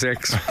classes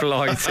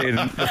exploiting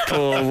the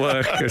poor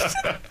workers.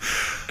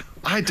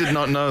 I did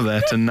not know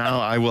that, and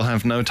now I will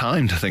have no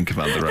time to think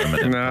about the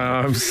Roman Empire. No,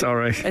 I'm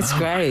sorry. It's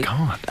great.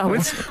 God. Oh,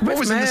 With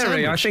was in the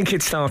Mary, I sandwich? think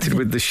it started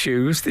with the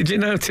shoes. Did you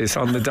notice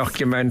on the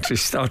documentary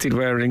she started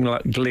wearing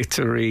like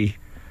glittery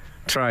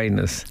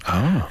trainers?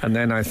 Oh. And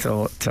then I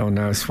thought, oh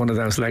no, it's one of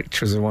those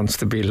lecturers who wants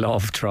to be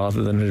loved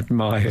rather than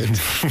admired.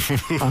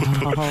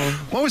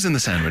 What was in the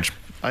sandwich?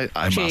 I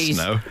must Cheese.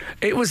 know.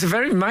 It was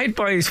made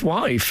by his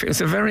wife. It was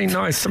a very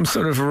nice, some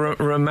sort of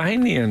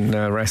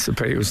Romanian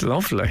recipe. It was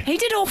lovely. he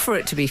did offer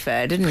it, to be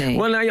fair, didn't he?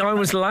 Well, I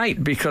was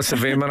late because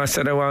of him, and I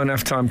said I won't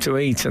have time to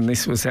eat, and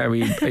this was how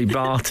he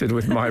bartered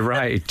with my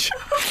rage.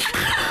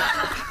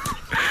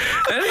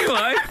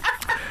 Anyway,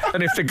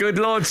 and if the good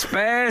Lord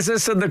spares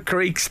us and the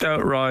creeks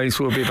don't rise,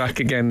 we'll be back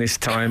again this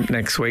time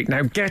next week.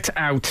 Now get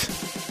out.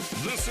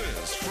 This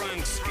is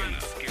Frank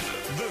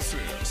Skinner. This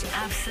is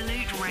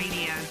Absolute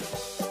Radio.